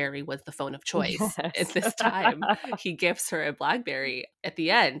BlackBerry was the phone of choice at this time. He gifts her a BlackBerry at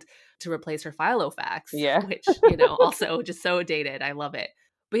the end to replace her Filofax, which, also just so dated. I love it.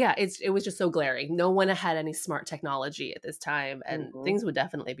 But yeah, it was just so glaring. No one had any smart technology at this time and things would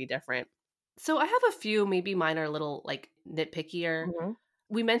definitely be different. So I have a few, maybe mine are a little like nitpickier.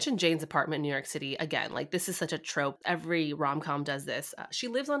 We mentioned Jane's apartment in New York City. Again, like this is such a trope. Every rom-com does this. She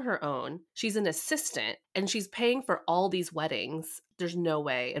lives on her own. She's an assistant and she's paying for all these weddings. There's no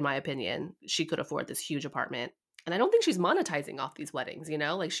way, in my opinion, she could afford this huge apartment. And I don't think she's monetizing off these weddings,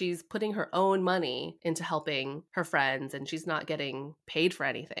 like she's putting her own money into helping her friends and she's not getting paid for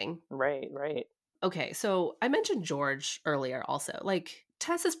anything. Right. Okay, so I mentioned George earlier also. Like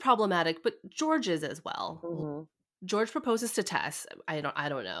Tess is problematic, but George is as well. George proposes to Tess, I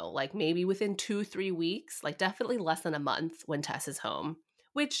don't know, like maybe within 2-3 weeks, like definitely less than a month when Tess is home,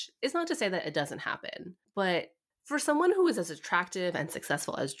 which is not to say that it doesn't happen. But for someone who is as attractive and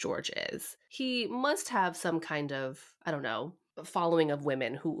successful as George is, he must have some kind of, following of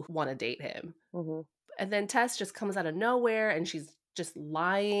women who want to date him. And then Tess just comes out of nowhere and she's just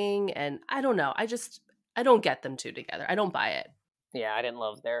lying. And I don't know. I don't get them two together. I don't buy it. Yeah, I didn't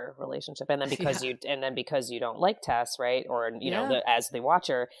love their relationship. And then because you don't like Tess, right? Or, as the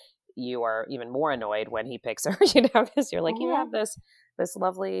watcher, you are even more annoyed when he picks her, because you're like, you have this this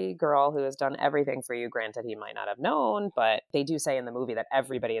lovely girl who has done everything for you. Granted, he might not have known, but they do say in the movie that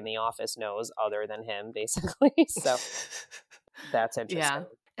everybody in the office knows other than him, basically. So that's Yeah. interesting.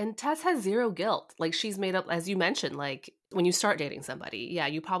 And Tess has zero guilt. Like she's made up, as you mentioned, like when you start dating somebody, yeah,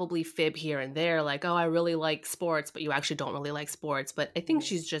 you probably fib here and there, like, oh, I really like sports, but you actually don't really like sports. But I think Mhm.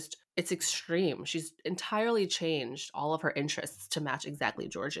 she's just, it's extreme. She's entirely changed all of her interests to match exactly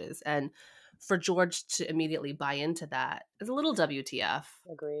George's. And for George to immediately buy into that is a little WTF.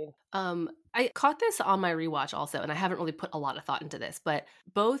 Agreed. I caught this on my rewatch also, and I haven't really put a lot of thought into this, but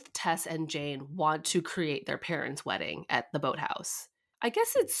both Tess and Jane want to create their parents' wedding at the boathouse. I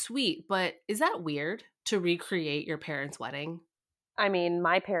guess it's sweet, but is that weird to recreate your parents' wedding? I mean,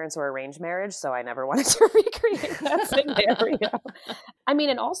 my parents were arranged marriage, so I never wanted to recreate that scenario. I mean,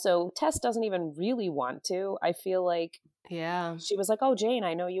 and also, Tess doesn't even really want to. I feel like Yeah. she was like, "Oh, Jane,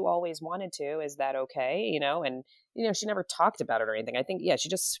 I know you always wanted to. Is that okay?" And she never talked about it or anything. I think, yeah, she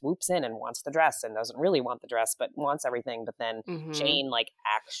just swoops in and wants the dress and doesn't really want the dress, but wants everything. But then Mhm. Jane, like,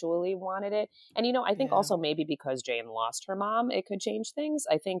 actually wanted it. And, I think Yeah. also maybe because Jane lost her mom, it could change things.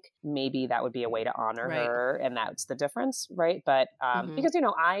 I think maybe that would be a way to honor Right. her, and that's the difference, right? But Mhm. because,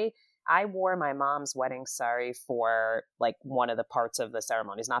 I wore my mom's wedding sari for like one of the parts of the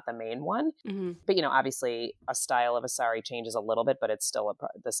ceremonies, not the main one. Mhm. But obviously a style of a sari changes a little bit, but it's still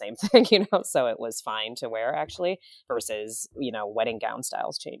the same thing. So it was fine to wear, actually, versus wedding gown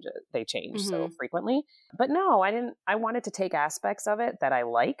styles they change so Mhm. frequently. But no, I didn't. I wanted to take aspects of it that I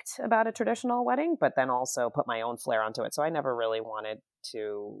liked about a traditional wedding, but then also put my own flair onto it. So I never really wanted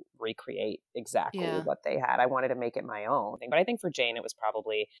to recreate exactly Yeah. what they had. I wanted to make it my own thing. But I think for Jane, it was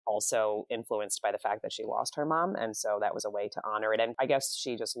probably also influenced by the fact that she lost her mom. And so that was a way to honor it. And I guess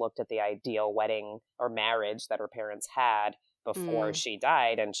she just looked at the ideal wedding or marriage that her parents had before Mm. she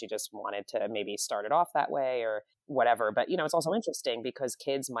died. And she just wanted to maybe start it off that way or whatever. But, it's also interesting because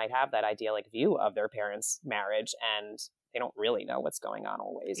kids might have that idyllic view of their parents' marriage and they don't really know what's going on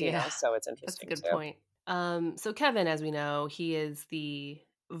always. Yeah. So it's That's a interesting good too. point. So Kevin, as we know, he is the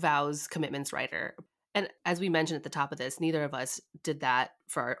vows commitments writer. And as we mentioned at the top of this, neither of us did that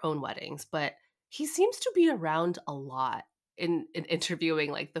for our own weddings, but he seems to be around a lot in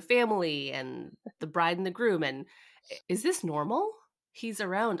interviewing like the family and the bride and the groom. And is this normal? He's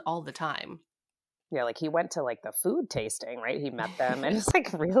around all the time. Yeah, like he went to like the food tasting, right? He met them and it's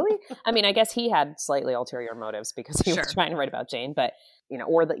like, really? I mean, I guess he had slightly ulterior motives because he was Sure. trying to write about Jane, but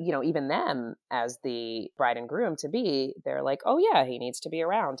or even them as the bride and groom to be, they're like, oh yeah, he needs to be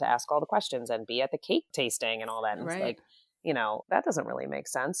around to ask all the questions and be at the cake tasting and all that. And it's Right. like, that doesn't really make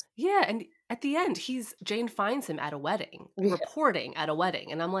sense. Yeah, and at the end, Jane finds him at a wedding, reporting at a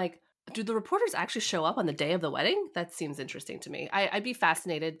wedding, and I'm like, do the reporters actually show up on the day of the wedding? That seems interesting to me. I'd be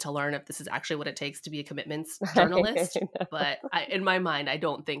fascinated to learn if this is actually what it takes to be a commitments journalist, but in my mind, I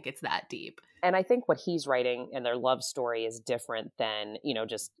don't think it's that deep. And I think what he's writing and their love story is different than,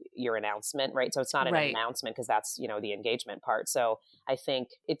 just your announcement, right? So it's not an Right. announcement because that's, the engagement part. So I think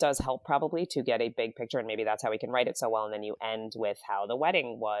it does help probably to get a big picture and maybe that's how we can write it so well. And then you end with how the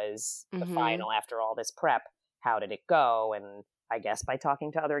wedding was, the Hmm. final after all this prep. How did it go? And I guess by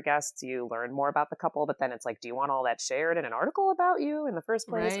talking to other guests, you learn more about the couple. But then it's like, do you want all that shared in an article about you in the first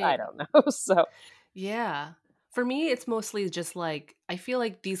place? I Right. don't know. So Yeah. For me, it's mostly just like, I feel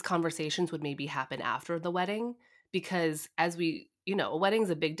like these conversations would maybe happen after the wedding because as a wedding's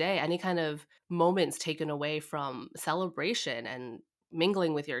a big day. Any kind of moments taken away from celebration and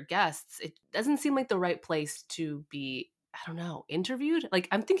mingling with your guests, it doesn't seem like the right place to be, I don't know, interviewed. Like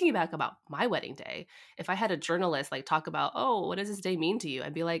I'm thinking back about my wedding day. If I had a journalist like talk about, oh, what does this day mean to you?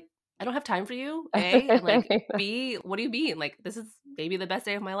 I'd be like, I don't have time for you, A, and like B, what do you mean? Like this is maybe the best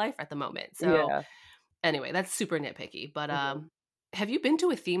day of my life at the moment. So yeah. anyway, that's super nitpicky, but, Mhm. have you been to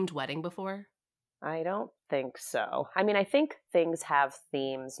a themed wedding before? I don't think so. I mean, I think things have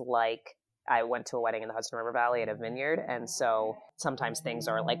themes like I went to a wedding in the Hudson River Valley at a vineyard. And so sometimes things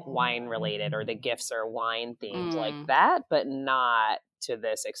are like wine related or the gifts are wine themed like Mm. that, but not to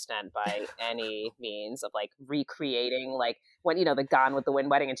this extent by any means of like recreating like when, the Gone with the Wind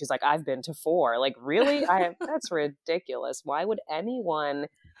wedding and she's like, I've been to four. Like, really? That's ridiculous. Why would anyone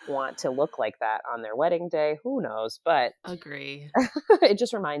want to look like that on their wedding day? Who knows? But Agree. it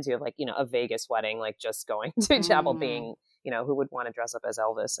just reminds you of like, a Vegas wedding, like just going to chapel Mm. being, who would want to dress up as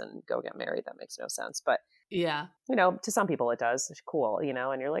Elvis and go get married? That makes no sense. But, Yeah. to some people it does. It's cool, and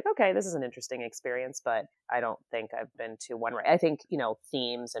you're like, okay, this is an interesting experience, but I don't think I've been to one where I think,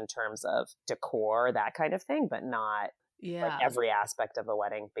 themes in terms of decor, that kind of thing, but not like Yeah. every aspect of a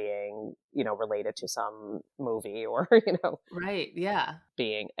wedding being, related to some movie or, Right, yeah.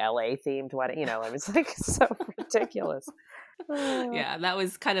 being LA themed wedding, it was like so ridiculous. Uh, Yeah, that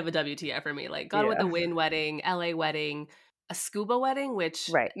was kind of a WTF for me. Like Gone with yeah. the Wind wedding, LA wedding, a scuba wedding, which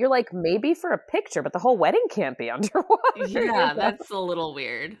Right. You're like, maybe for a picture, but the whole wedding can't be underwater. yeah, that's a little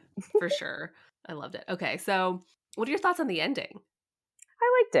weird for sure. I loved it. Okay, so what are your thoughts on the ending?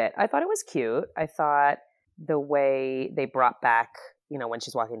 I liked it. I thought it was cute. I thought the way they brought back, when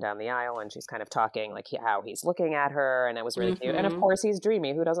she's walking down the aisle and she's kind of talking, like how he's looking at her, and it was really cute. And of Mhm. course, he's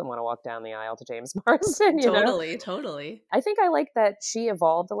dreamy. Who doesn't want to walk down the aisle to James Marsden? Totally, totally. I think I like that she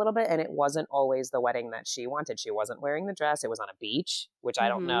evolved a little bit and it wasn't always the wedding that she wanted. She wasn't wearing the dress. It was on a beach, which I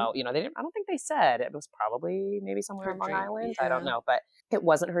don't Mhm. know. They didn't, I don't think they said. It was probably maybe somewhere Her on Long dream. Island. I don't Yeah. know. But it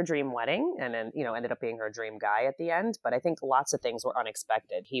wasn't her dream wedding and then, ended up being her dream guy at the end. But I think lots of things were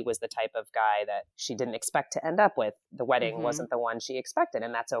unexpected. He was the type of guy that she didn't expect to end up with. The wedding Mhm. wasn't the one she expected,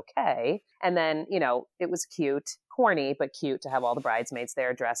 and that's okay. And then, it was cute, corny, but cute to have all the bridesmaids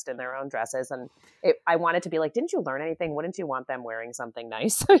there dressed in their own dresses. And I wanted to be like, didn't you learn anything? Wouldn't you want them wearing something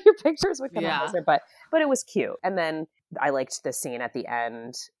nice so your pictures would come out Yeah. nicer? But it was cute. And then I liked the scene at the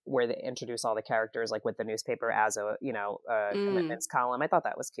end where they introduce all the characters, like with the newspaper as a Mm. commitments column. I thought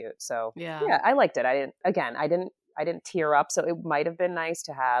that was cute. So Yeah. yeah, I liked it. I didn't tear up. So it might have been nice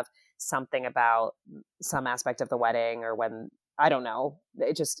to have something about some aspect of the wedding or when, I don't know.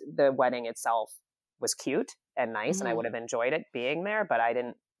 It just, the wedding itself was cute and nice and I Mhm. would have enjoyed it being there, but I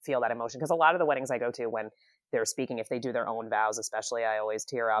didn't feel that emotion because a lot of the weddings I go to when they're speaking, if they do their own vows, especially, I always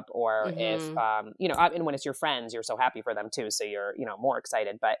tear up. Or if, Mhm. and when it's your friends, you're so happy for them too. So you're, more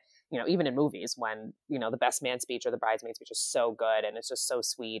excited. But, even in movies when, the best man speech or the bridesmaid speech is so good and it's just so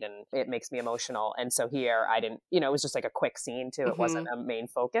sweet and it makes me emotional. And so here I didn't, it was just like a quick scene too. It wasn't Mhm. a main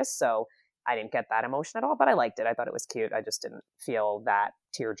focus. So I didn't get that emotion at all, but I liked it. I thought it was cute. I just didn't feel that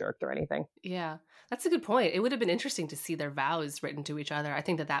tear jerked or anything. Yeah. That's a good point. It would have been interesting to see their vows written to each other. I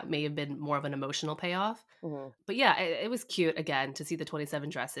think that that may have been more of an emotional payoff. Hmm. But yeah, it was cute again to see the 27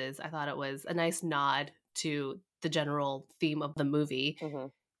 dresses. I thought it was a nice nod to the general theme of the movie. Hmm.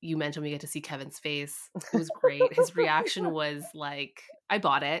 You mentioned we get to see Kevin's face. It was great. His reaction was like, I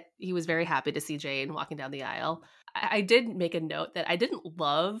bought it. He was very happy to see Jane walking down the aisle. I did make a note that I didn't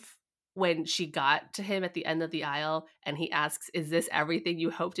love when she got to him at the end of the aisle and he asks, "Is this everything you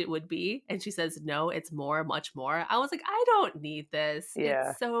hoped it would be?" And she says, "No, it's more, much more." I was like, I don't need this. Yeah.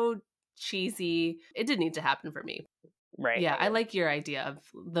 It's so cheesy. It didn't need to happen for me. Right. Yeah, I I know. like your idea of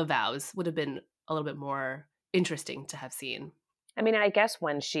the vows. Would have been a little bit more interesting to have seen. I mean, I guess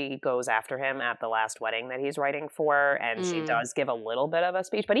when she goes after him at the last wedding that he's writing for, and she Mm, does give a little bit of a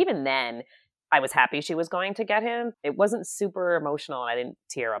speech, but even then, I was happy she was going to get him. It wasn't super emotional, and I didn't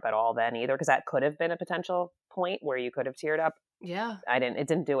tear up at all then either, because that could have been a potential point where you could have teared up. yeah, It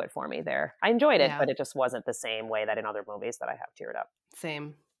didn't do it for me there. I enjoyed it, yeah, but it just wasn't the same way that in other movies that I have teared up.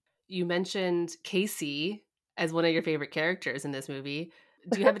 same. You mentioned Casey as one of your favorite characters in this movie.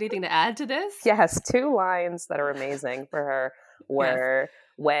 Do you have anything to add to this? Yes, two lines that are amazing for her Yes. were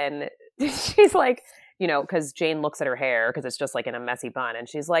when she's like, because Jane looks at her hair because it's just like in a messy bun, and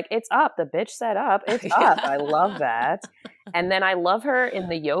she's like, "It's up." The bitch said up. It's up. I love Yeah. that. And then I love her in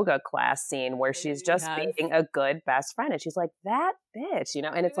the yoga class scene where she's just Yes. being a good best friend, and she's like, "That bitch,"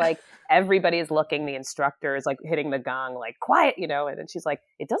 and it's like everybody's looking. The instructor is like hitting the gong, like, "Quiet," and then she's like,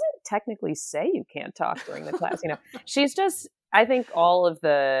 "It doesn't technically say you can't talk during the class." She's just, I think all of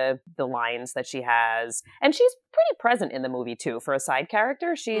the lines that she has, and she's pretty present in the movie too for a side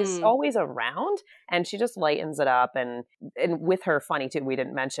character. She's Mm. always around, and she just lightens it up. And with her, funny too. We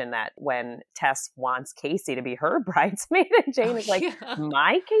didn't mention that when Tess wants Casey to be her bridesmaid, and Oh, Jane is like, yeah.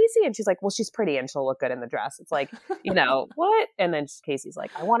 "My Casey," and she's like, "Well, she's pretty and she'll look good in the dress." It's like, what? And then Casey's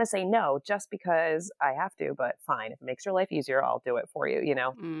like, "I want to say no just because I have to, but fine. If it makes your life easier, I'll do it for you."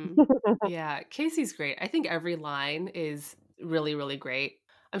 Mm. Yeah, Casey's great. I think every line is really, really great.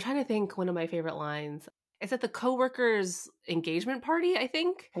 I'm trying to think one of my favorite lines. It's at the coworkers' engagement party, I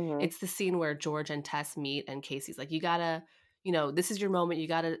think. Hmm. It's the scene where George and Tess meet and Casey's like, "You gotta, this is your moment. You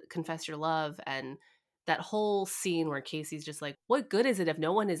gotta confess your love." And that whole scene where Casey's just like, "What good is it if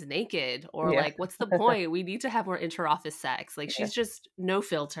no one is naked?" Or Yeah. like, "What's the point? We need to have more inter-office sex." Like Yeah. she's just no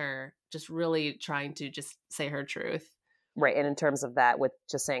filter, just really trying to just say her truth. Right, and in terms of that, with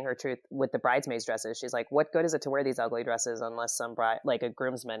just saying her truth with the bridesmaids' dresses, she's like, "What good is it to wear these ugly dresses unless some like a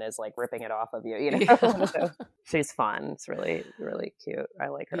groomsman is like ripping it off of you?" Yeah. So she's fun. It's really, really cute. I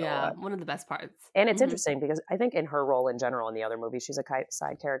like her a Yeah, lot. one of the best parts. And it's Mhm. interesting because I think in her role in general in the other movies, she's a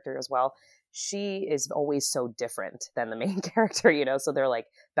side character as well. She is always so different than the main character. So they're like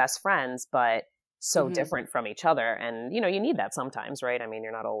best friends, but so Mhm. different from each other. And, you need that sometimes, right? I mean,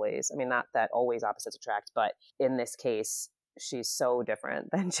 you're not always, not that always opposites attract, but in this case, she's so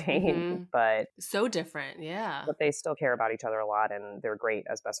different than Jane, Mm-hmm. but So different. Yeah. they still care about each other a lot and they're great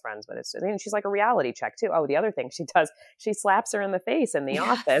as best friends. But it's, I mean, she's like a reality check too. Oh, the other thing she does, she slaps her in the face in the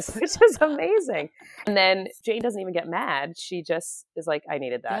office, Yes. which is amazing. And then Jane doesn't even get mad. She just is like, I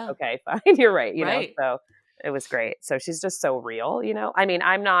needed that. Yeah. Okay, fine. You're right. Right. So it was great. So she's just so real, I mean,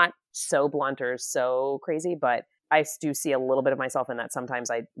 I'm not so blunt or so crazy, but I do see a little bit of myself in that.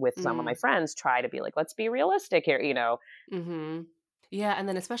 Sometimes I, with some of my friends, try to be like, let's be realistic here, Mm-hmm. Yeah, and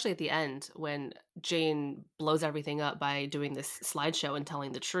then especially at the end when Jane blows everything up by doing this slideshow and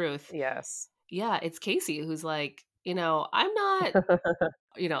telling the truth. Yes. Yeah, it's Casey who's like, I'm not,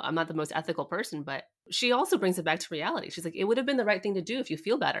 I'm not the most ethical person, but she also brings it back to reality. She's like, it would have been the right thing to do if you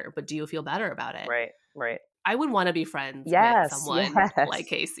feel better, but do you feel better about it? Right. Right. I would want to be friends with Yes. someone like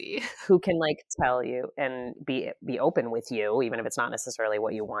Casey. Who can like tell you and be open with you, even if it's not necessarily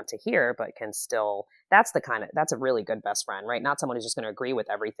what you want to hear, but can still, that's a really good best friend, right? Not someone who's just going to agree with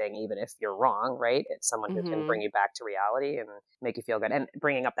everything, even if you're wrong, right? It's someone who can bring you back to reality and make you feel good. And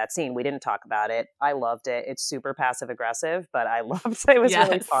bringing up that scene, we didn't talk about it. I loved it. It's super passive aggressive, but I loved it. It was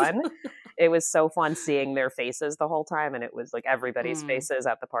really fun. It was so fun seeing their faces the whole time. And it was like everybody's faces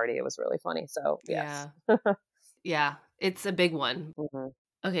at the party. It was really funny. So yes. Yeah, it's a big one. Mm-hmm.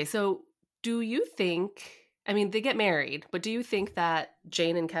 Okay, so do you think, I mean, they get married, but do you think that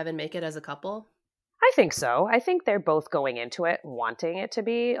Jane and Kevin make it as a couple? I think so. I think they're both going into it wanting it to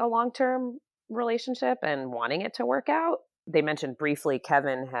be a long-term relationship and wanting it to work out. They mentioned briefly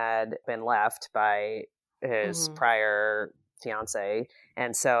Kevin had been left by his prior fiance.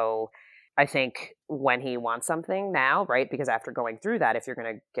 And so I think when he wants something now, right? Because after going through that, if you're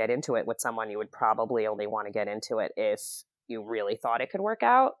going to get into it with someone, you would probably only want to get into it if you really thought it could work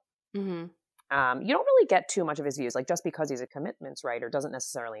out. Mm-hmm. You don't really get too much of his views. Like, just because he's a commitments writer doesn't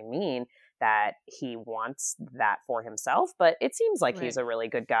necessarily mean that he wants that for himself. But it seems like he's a really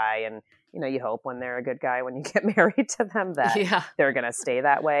good guy. And, you hope when they're a good guy, when you get married to them, that they're going to stay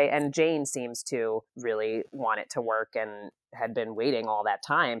that way. And Jane seems to really want it to work and had been waiting all that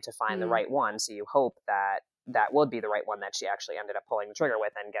time to find the right one. So you hope that that would be the right one that she actually ended up pulling the trigger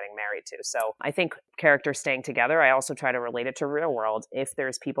with and getting married to. So I think characters staying together, I also try to relate it to real world. If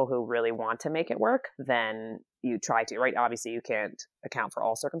there's people who really want to make it work, then you try to, right? Obviously you can't account for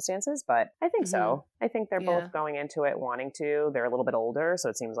all circumstances, but I think so. I think they're both going into it wanting to. They're a little bit older, so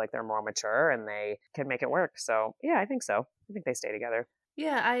it seems like they're more mature and they can make it work. So yeah, I think so. I think they stay together.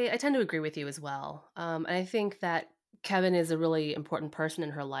 Yeah, I tend to agree with you as well. And I think that Kevin is a really important person in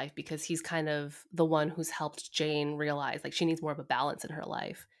her life because he's kind of the one who's helped Jane realize like she needs more of a balance in her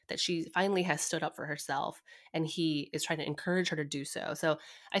life, that she finally has stood up for herself and he is trying to encourage her to do so. So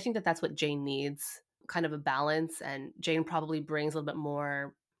I think that that's what Jane needs, kind of a balance. And Jane probably brings a little bit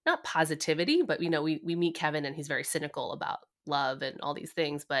more, not positivity, but we meet Kevin and he's very cynical about love and all these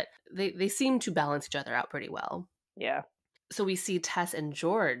things, but they seem to balance each other out pretty well. Yeah. So we see Tess and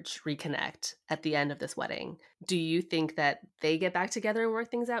George reconnect at the end of this wedding. Do you think that they get back together and work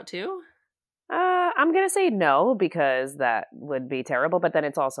things out too? I'm going to say no, because that would be terrible. But then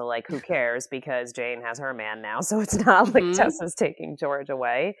it's also like, who cares? Because Jane has her man now. So it's not like Tess is taking George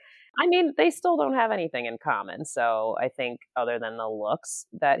away. I mean, they still don't have anything in common. So I think other than the looks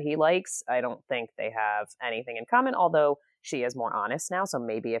that he likes, I don't think they have anything in common. Although she is more honest now. So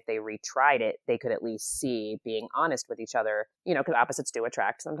maybe if they retried it, they could at least see being honest with each other, because opposites do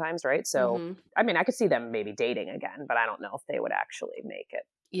attract sometimes, right? So, I mean, I could see them maybe dating again, but I don't know if they would actually make it.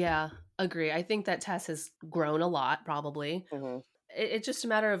 Yeah, agree. I think that Tess has grown a lot, probably. It's just a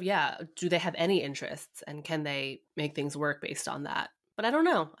matter of, do they have any interests and can they make things work based on that? But I don't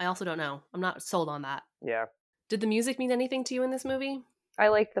know. I also don't know. I'm not sold on that. Yeah. Did the music mean anything to you in this movie? I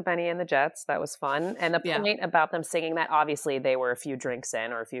liked the Benny and the Jets. That was fun. And the point about them singing that, obviously they were a few drinks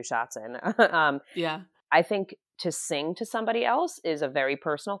in or a few shots in. I think to sing to somebody else is a very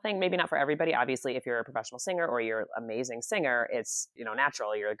personal thing. Maybe not for everybody. Obviously, if you're a professional singer or you're an amazing singer, it's,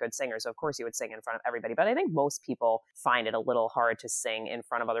 natural. You're a good singer. So of course you would sing in front of everybody. But I think most people find it a little hard to sing in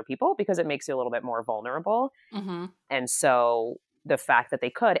front of other people because it makes you a little bit more vulnerable. And so the fact that they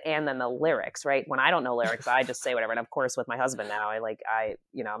could, and then the lyrics, right? When I don't know lyrics, I just say whatever. And of course, with my husband now,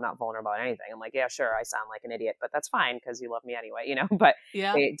 I'm not vulnerable in anything. I'm like, yeah, sure, I sound like an idiot, but that's fine because you love me anyway, But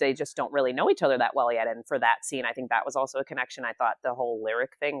they just don't really know each other that well yet. And for that scene, I think that was also a connection. I thought the whole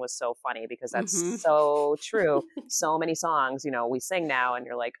lyric thing was so funny because that's so true. So many songs, we sing now, and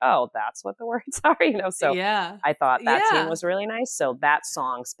you're like, oh, that's what the words are, So I thought that scene was really nice. So that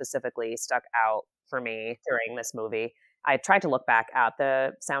song specifically stuck out for me during this movie. I tried to look back at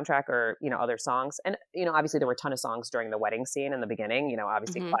the soundtrack or, other songs. And, obviously there were a ton of songs during the wedding scene in the beginning,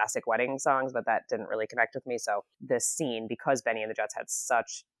 obviously Hmm. classic wedding songs, but that didn't really connect with me. So this scene, because Benny and the Jets had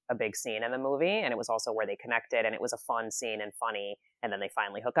such a big scene in the movie, and it was also where they connected, and it was a fun scene and funny, and then they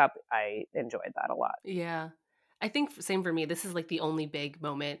finally hook up, I enjoyed that a lot. Yeah. I think same for me. This is like the only big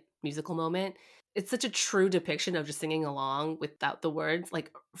moment, musical moment. It's such a true depiction of just singing along without the words. Like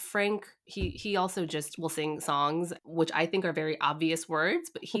Frank, he also just will sing songs which I think are very obvious words,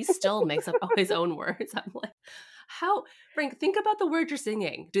 but he still makes up his own words. I'm like, how Frank, think about the words you're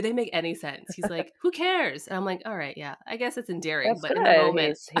singing. Do they make any sense? He's like, who cares? And I'm like, all right, yeah, I guess it's endearing, That's but in the good.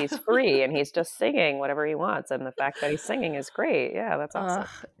 moment, He's free and he's just singing whatever he wants, and the fact that he's singing is great. Yeah, that's awesome.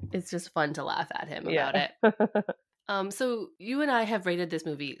 it's just fun to laugh at him about Yeah. it. So you and I have rated this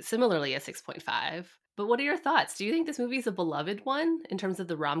movie similarly at 6.5. But what are your thoughts? Do you think this movie is a beloved one in terms of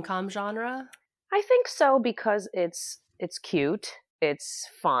the rom-com genre? I think so because it's cute, it's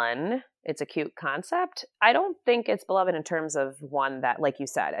fun, it's a cute concept. I don't think it's beloved in terms of one that, like you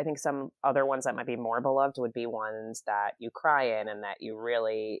said, I think some other ones that might be more beloved would be ones that you cry in and that you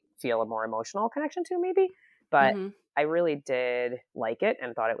really feel a more emotional connection to, maybe. But Mhm. I really did like it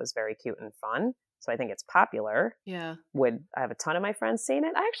and thought it was very cute and fun. So I think it's popular. Yeah. Would I have a ton of my friends seen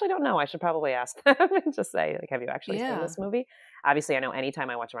it? I actually don't know. I should probably ask them and just say, like, have you actually seen Yeah. this movie? Obviously, I know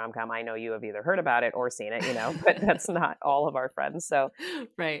anytime I watch a rom com, I know you have either heard about it or seen it, but that's not all of our friends. So,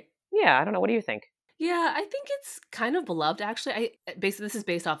 Right. yeah, I don't know. What do you think? Yeah, I think it's kind of beloved actually. Basically this is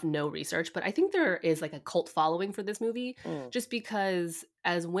based off no research, but I think there is like a cult following for this movie Mm. just because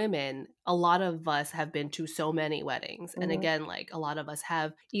as women, a lot of us have been to so many weddings. And Hmm. again, like a lot of us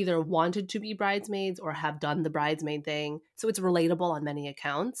have either wanted to be bridesmaids or have done the bridesmaid thing. So it's relatable on many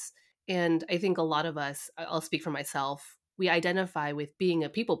accounts. And I think a lot of us, I'll speak for myself, we identify with being a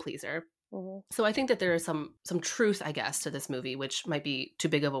people pleaser. Hmm. So I think that there is some truth, I guess, to this movie, which might be too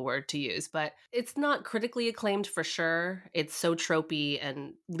big of a word to use, but it's not critically acclaimed for sure. It's so tropey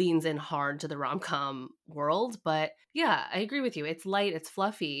and leans in hard to the rom-com world, but yeah, I agree with you. It's light, it's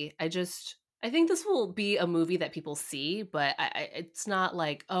fluffy. I think this will be a movie that people see, but it's not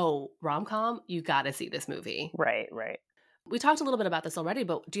like, oh, rom-com, you got to see this movie. Right, right. We talked a little bit about this already,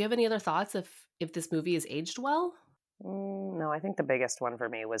 but do you have any other thoughts if this movie is aged well? No, I think the biggest one for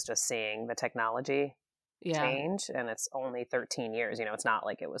me was just seeing the technology Yeah. change, and it's only 13 years. It's not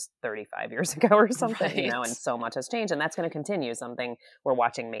like it was 35 years ago or something, and Right. so much has changed, and that's going to continue. Something we're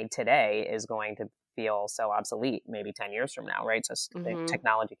watching made today is going to feel so obsolete maybe 10 years from now, right? So the Mhm.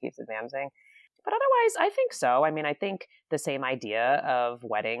 technology keeps advancing. But otherwise, I think so. I mean, I think the same idea of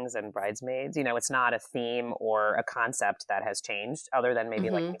weddings and bridesmaids, it's not a theme or a concept that has changed, other than maybe,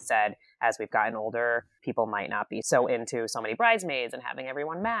 like Mhm. you said, as we've gotten older, people might not be so into so many bridesmaids and having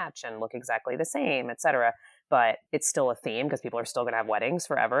everyone match and look exactly the same, etc. But it's still a theme because people are still going to have weddings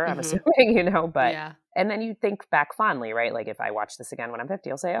forever, I'm Mhm. assuming, but Yeah. and then you think back fondly, right? Like if I watch this again when I'm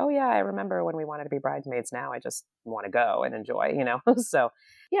 50, I'll say, oh, yeah, I remember when we wanted to be bridesmaids. Now I just want to go and enjoy. So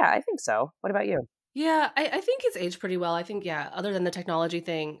yeah, I think so. What about you? Yeah, I think it's aged pretty well. I think, yeah, other than the technology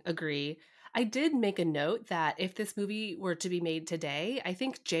thing, agree. I did make a note that if this movie were to be made today, I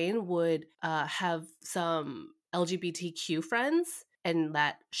think Jane would have some LGBTQ friends and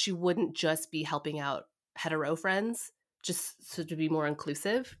that she wouldn't just be helping out hetero friends, just so to be more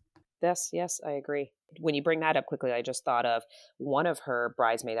inclusive. Yes, yes, I agree. When you bring that up quickly, I just thought of one of her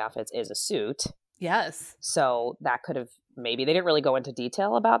bridesmaid outfits is a suit. Yes. So that could have, maybe they didn't really go into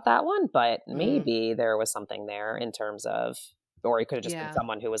detail about that one, but Mm, maybe there was something there in terms of, or it could have just been yeah.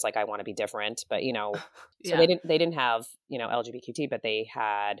 someone who was like, I want to be different. But so they Yeah. didn't have, LGBTQT, but they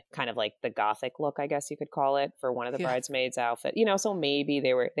had kind of like the gothic look, I guess you could call it, for one of the Yeah. bridesmaids outfit. So maybe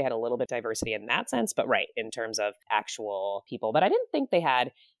they had a little bit diversity in that sense, but right, in terms of actual people. But I didn't think they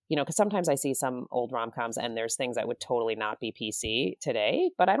had, because sometimes I see some old rom coms and there's things that would totally not be PC today.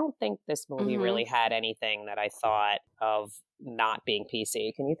 But I don't think this movie Mhm. really had anything that I thought of not being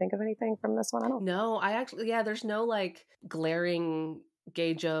PC. Can you think of anything from this one? I don't. No, I actually, yeah, there's no like glaring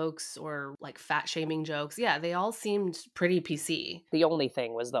gay jokes or like fat shaming jokes. Yeah, they all seemed pretty PC. The only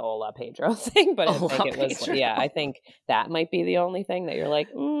thing was the Ola Pedro thing, but I Oh, think wow, it was, Pedro. yeah, I think that might be the only thing that you're like,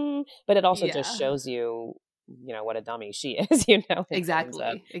 but it also just Yeah, shows you, what a dummy she is, in terms of,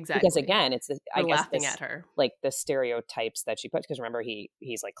 exactly, because exactly. again, it's, I We're guess laughing this, at her. like the stereotypes that she puts, because remember,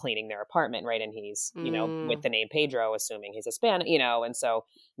 he's like cleaning their apartment, right? And he's, with Mm, the name Pedro, assuming he's Hispanic, and so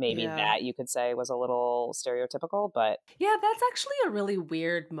maybe yeah. that you could say was a little stereotypical, but Yeah, that's actually a really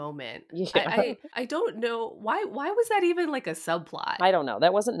weird moment. yeah. I don't know why was that even like a subplot? I don't know.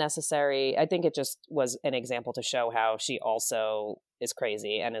 That wasn't necessary. I think it just was an example to show how she also is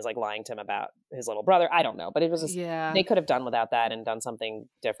crazy and is like lying to him about his little brother. I don't know, but it was just, Yeah. they could have done without that and done something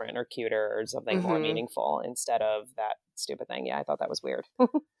different or cuter or something more meaningful instead of that stupid thing. Yeah, I thought that was weird.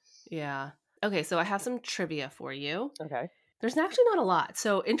 Yeah. Okay, so I have some trivia for you. Okay. There's actually not a lot.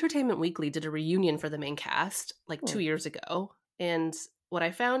 So Entertainment Weekly did a reunion for the main cast like 2 years ago. And what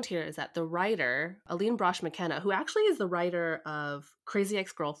I found here is that the writer, Aline Brosh McKenna, who actually is the writer of Crazy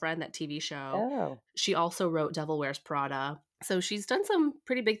Ex-Girlfriend, that TV show, she also wrote Devil Wears Prada. So she's done some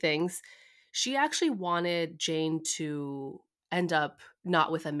pretty big things. She actually wanted Jane to end up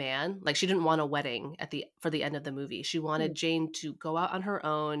not with a man. Like, she didn't want a wedding for the end of the movie. She wanted Jane to go out on her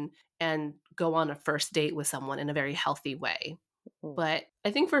own and go on a first date with someone in a very healthy way. But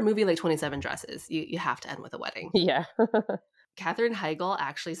I think for a movie like 27 Dresses, you have to end with a wedding. Yeah. Katherine Heigl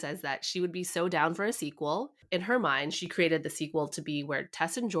actually says that she would be so down for a sequel. In her mind, she created the sequel to be where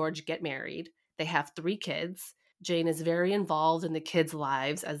Tess and George get married. They have 3 kids. Jane is very involved in the kids'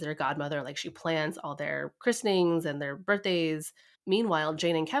 lives as their godmother. Like, she plans all their christenings and their birthdays. Meanwhile,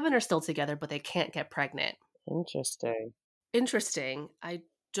 Jane and Kevin are still together, but they can't get pregnant. Interesting. I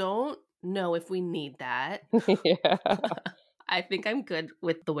don't know if we need that. Yeah. I think I'm good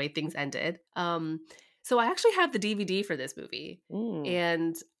with the way things ended. So I actually have the DVD for this movie,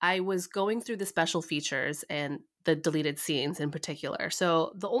 and I was going through the special features and the deleted scenes in particular.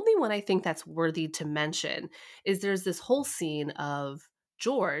 So the only one I think that's worthy to mention is there's this whole scene of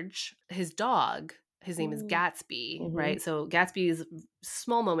George, his dog. His name is Gatsby, right? So Gatsby is a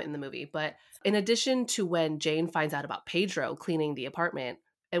small moment in the movie, but in addition to when Jane finds out about Pedro cleaning the apartment,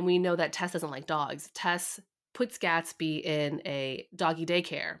 and we know that Tess doesn't like dogs, Tess puts Gatsby in a doggy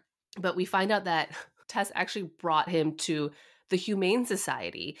daycare, but we find out that Tess actually brought him to the Humane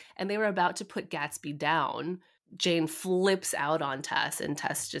Society, and they were about to put Gatsby down. Jane flips out on Tess, and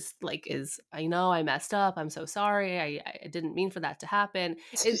Tess just like I know I messed up. I'm so sorry. I didn't mean for that to happen.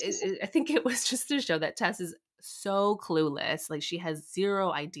 I think it was just to show that Tess is so clueless. Like, she has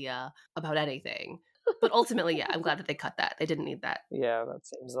zero idea about anything. But ultimately, yeah, I'm glad that they cut that. They didn't need that. Yeah, that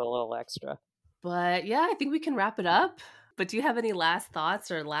seems a little extra. But yeah, I think we can wrap it up. But do you have any last thoughts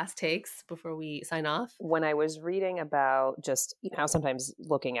or last takes before we sign off? When I was reading about just, how sometimes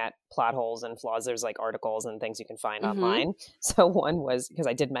looking at plot holes and flaws, there's like articles and things you can find online. So one was, because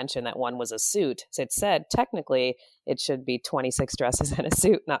I did mention that one was a suit. So it said technically it should be 26 dresses and a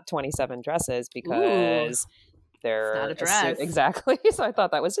suit, not 27 dresses, because they're not a dress. Suit. Exactly. So I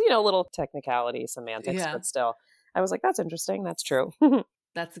thought that was, a little technicality, semantics, but still, I was like, that's interesting. That's true.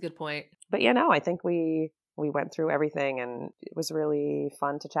 That's a good point. But I think we went through everything, and it was really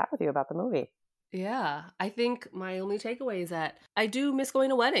fun to chat with you about the movie. Yeah, I think my only takeaway is that I do miss going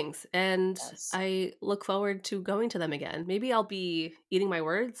to weddings, and I look forward to going to them again. Maybe I'll be eating my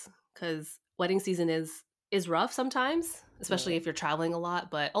words, because wedding season is rough sometimes, especially if you're traveling a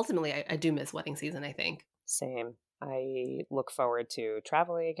lot. But ultimately, I do miss wedding season, I think. Same. I look forward to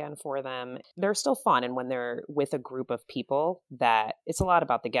traveling again for them. They're still fun. And when they're with a group of people, that it's a lot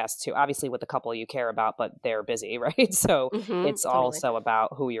about the guests too. Obviously with the couple you care about, but they're busy, right? So it's also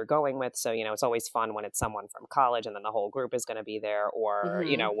about who you're going with. So, it's always fun when it's someone from college and then the whole group is going to be there, or,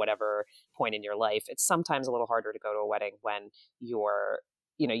 whatever point in your life. It's sometimes a little harder to go to a wedding when you're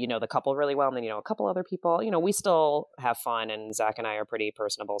the couple really well, and then, a couple other people. We still have fun, and Zach and I are pretty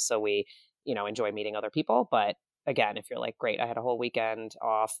personable. So we, enjoy meeting other people. But again, if you're like, great, I had a whole weekend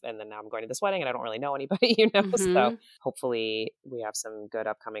off and then now I'm going to this wedding and I don't really know anybody, so hopefully we have some good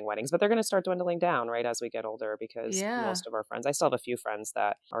upcoming weddings, but they're going to start dwindling down, right, as we get older, because most of our friends, I still have a few friends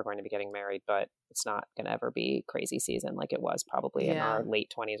that are going to be getting married, but it's not going to ever be crazy season like it was probably in our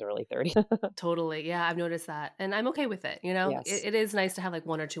late 20s, early 30s. Totally. Yeah, I've noticed that. And I'm okay with it. It is nice to have like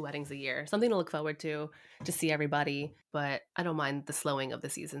 1 or 2 weddings a year, something to look forward to see everybody, but I don't mind the slowing of the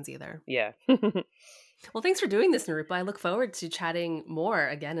seasons either. Yeah. Well, thanks for doing this, Nirupa. I look forward to chatting more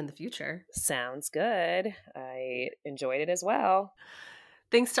again in the future. Sounds good. I enjoyed it as well.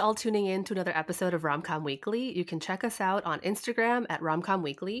 Thanks to all tuning in to another episode of Romcom Weekly. You can check us out on Instagram at Romcom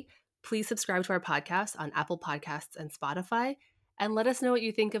Weekly. Please subscribe to our podcast on Apple Podcasts and Spotify, and let us know what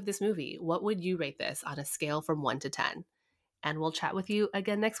you think of this movie. What would you rate this on a scale from 1 to 10? And we'll chat with you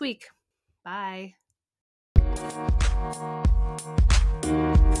again next week. Bye.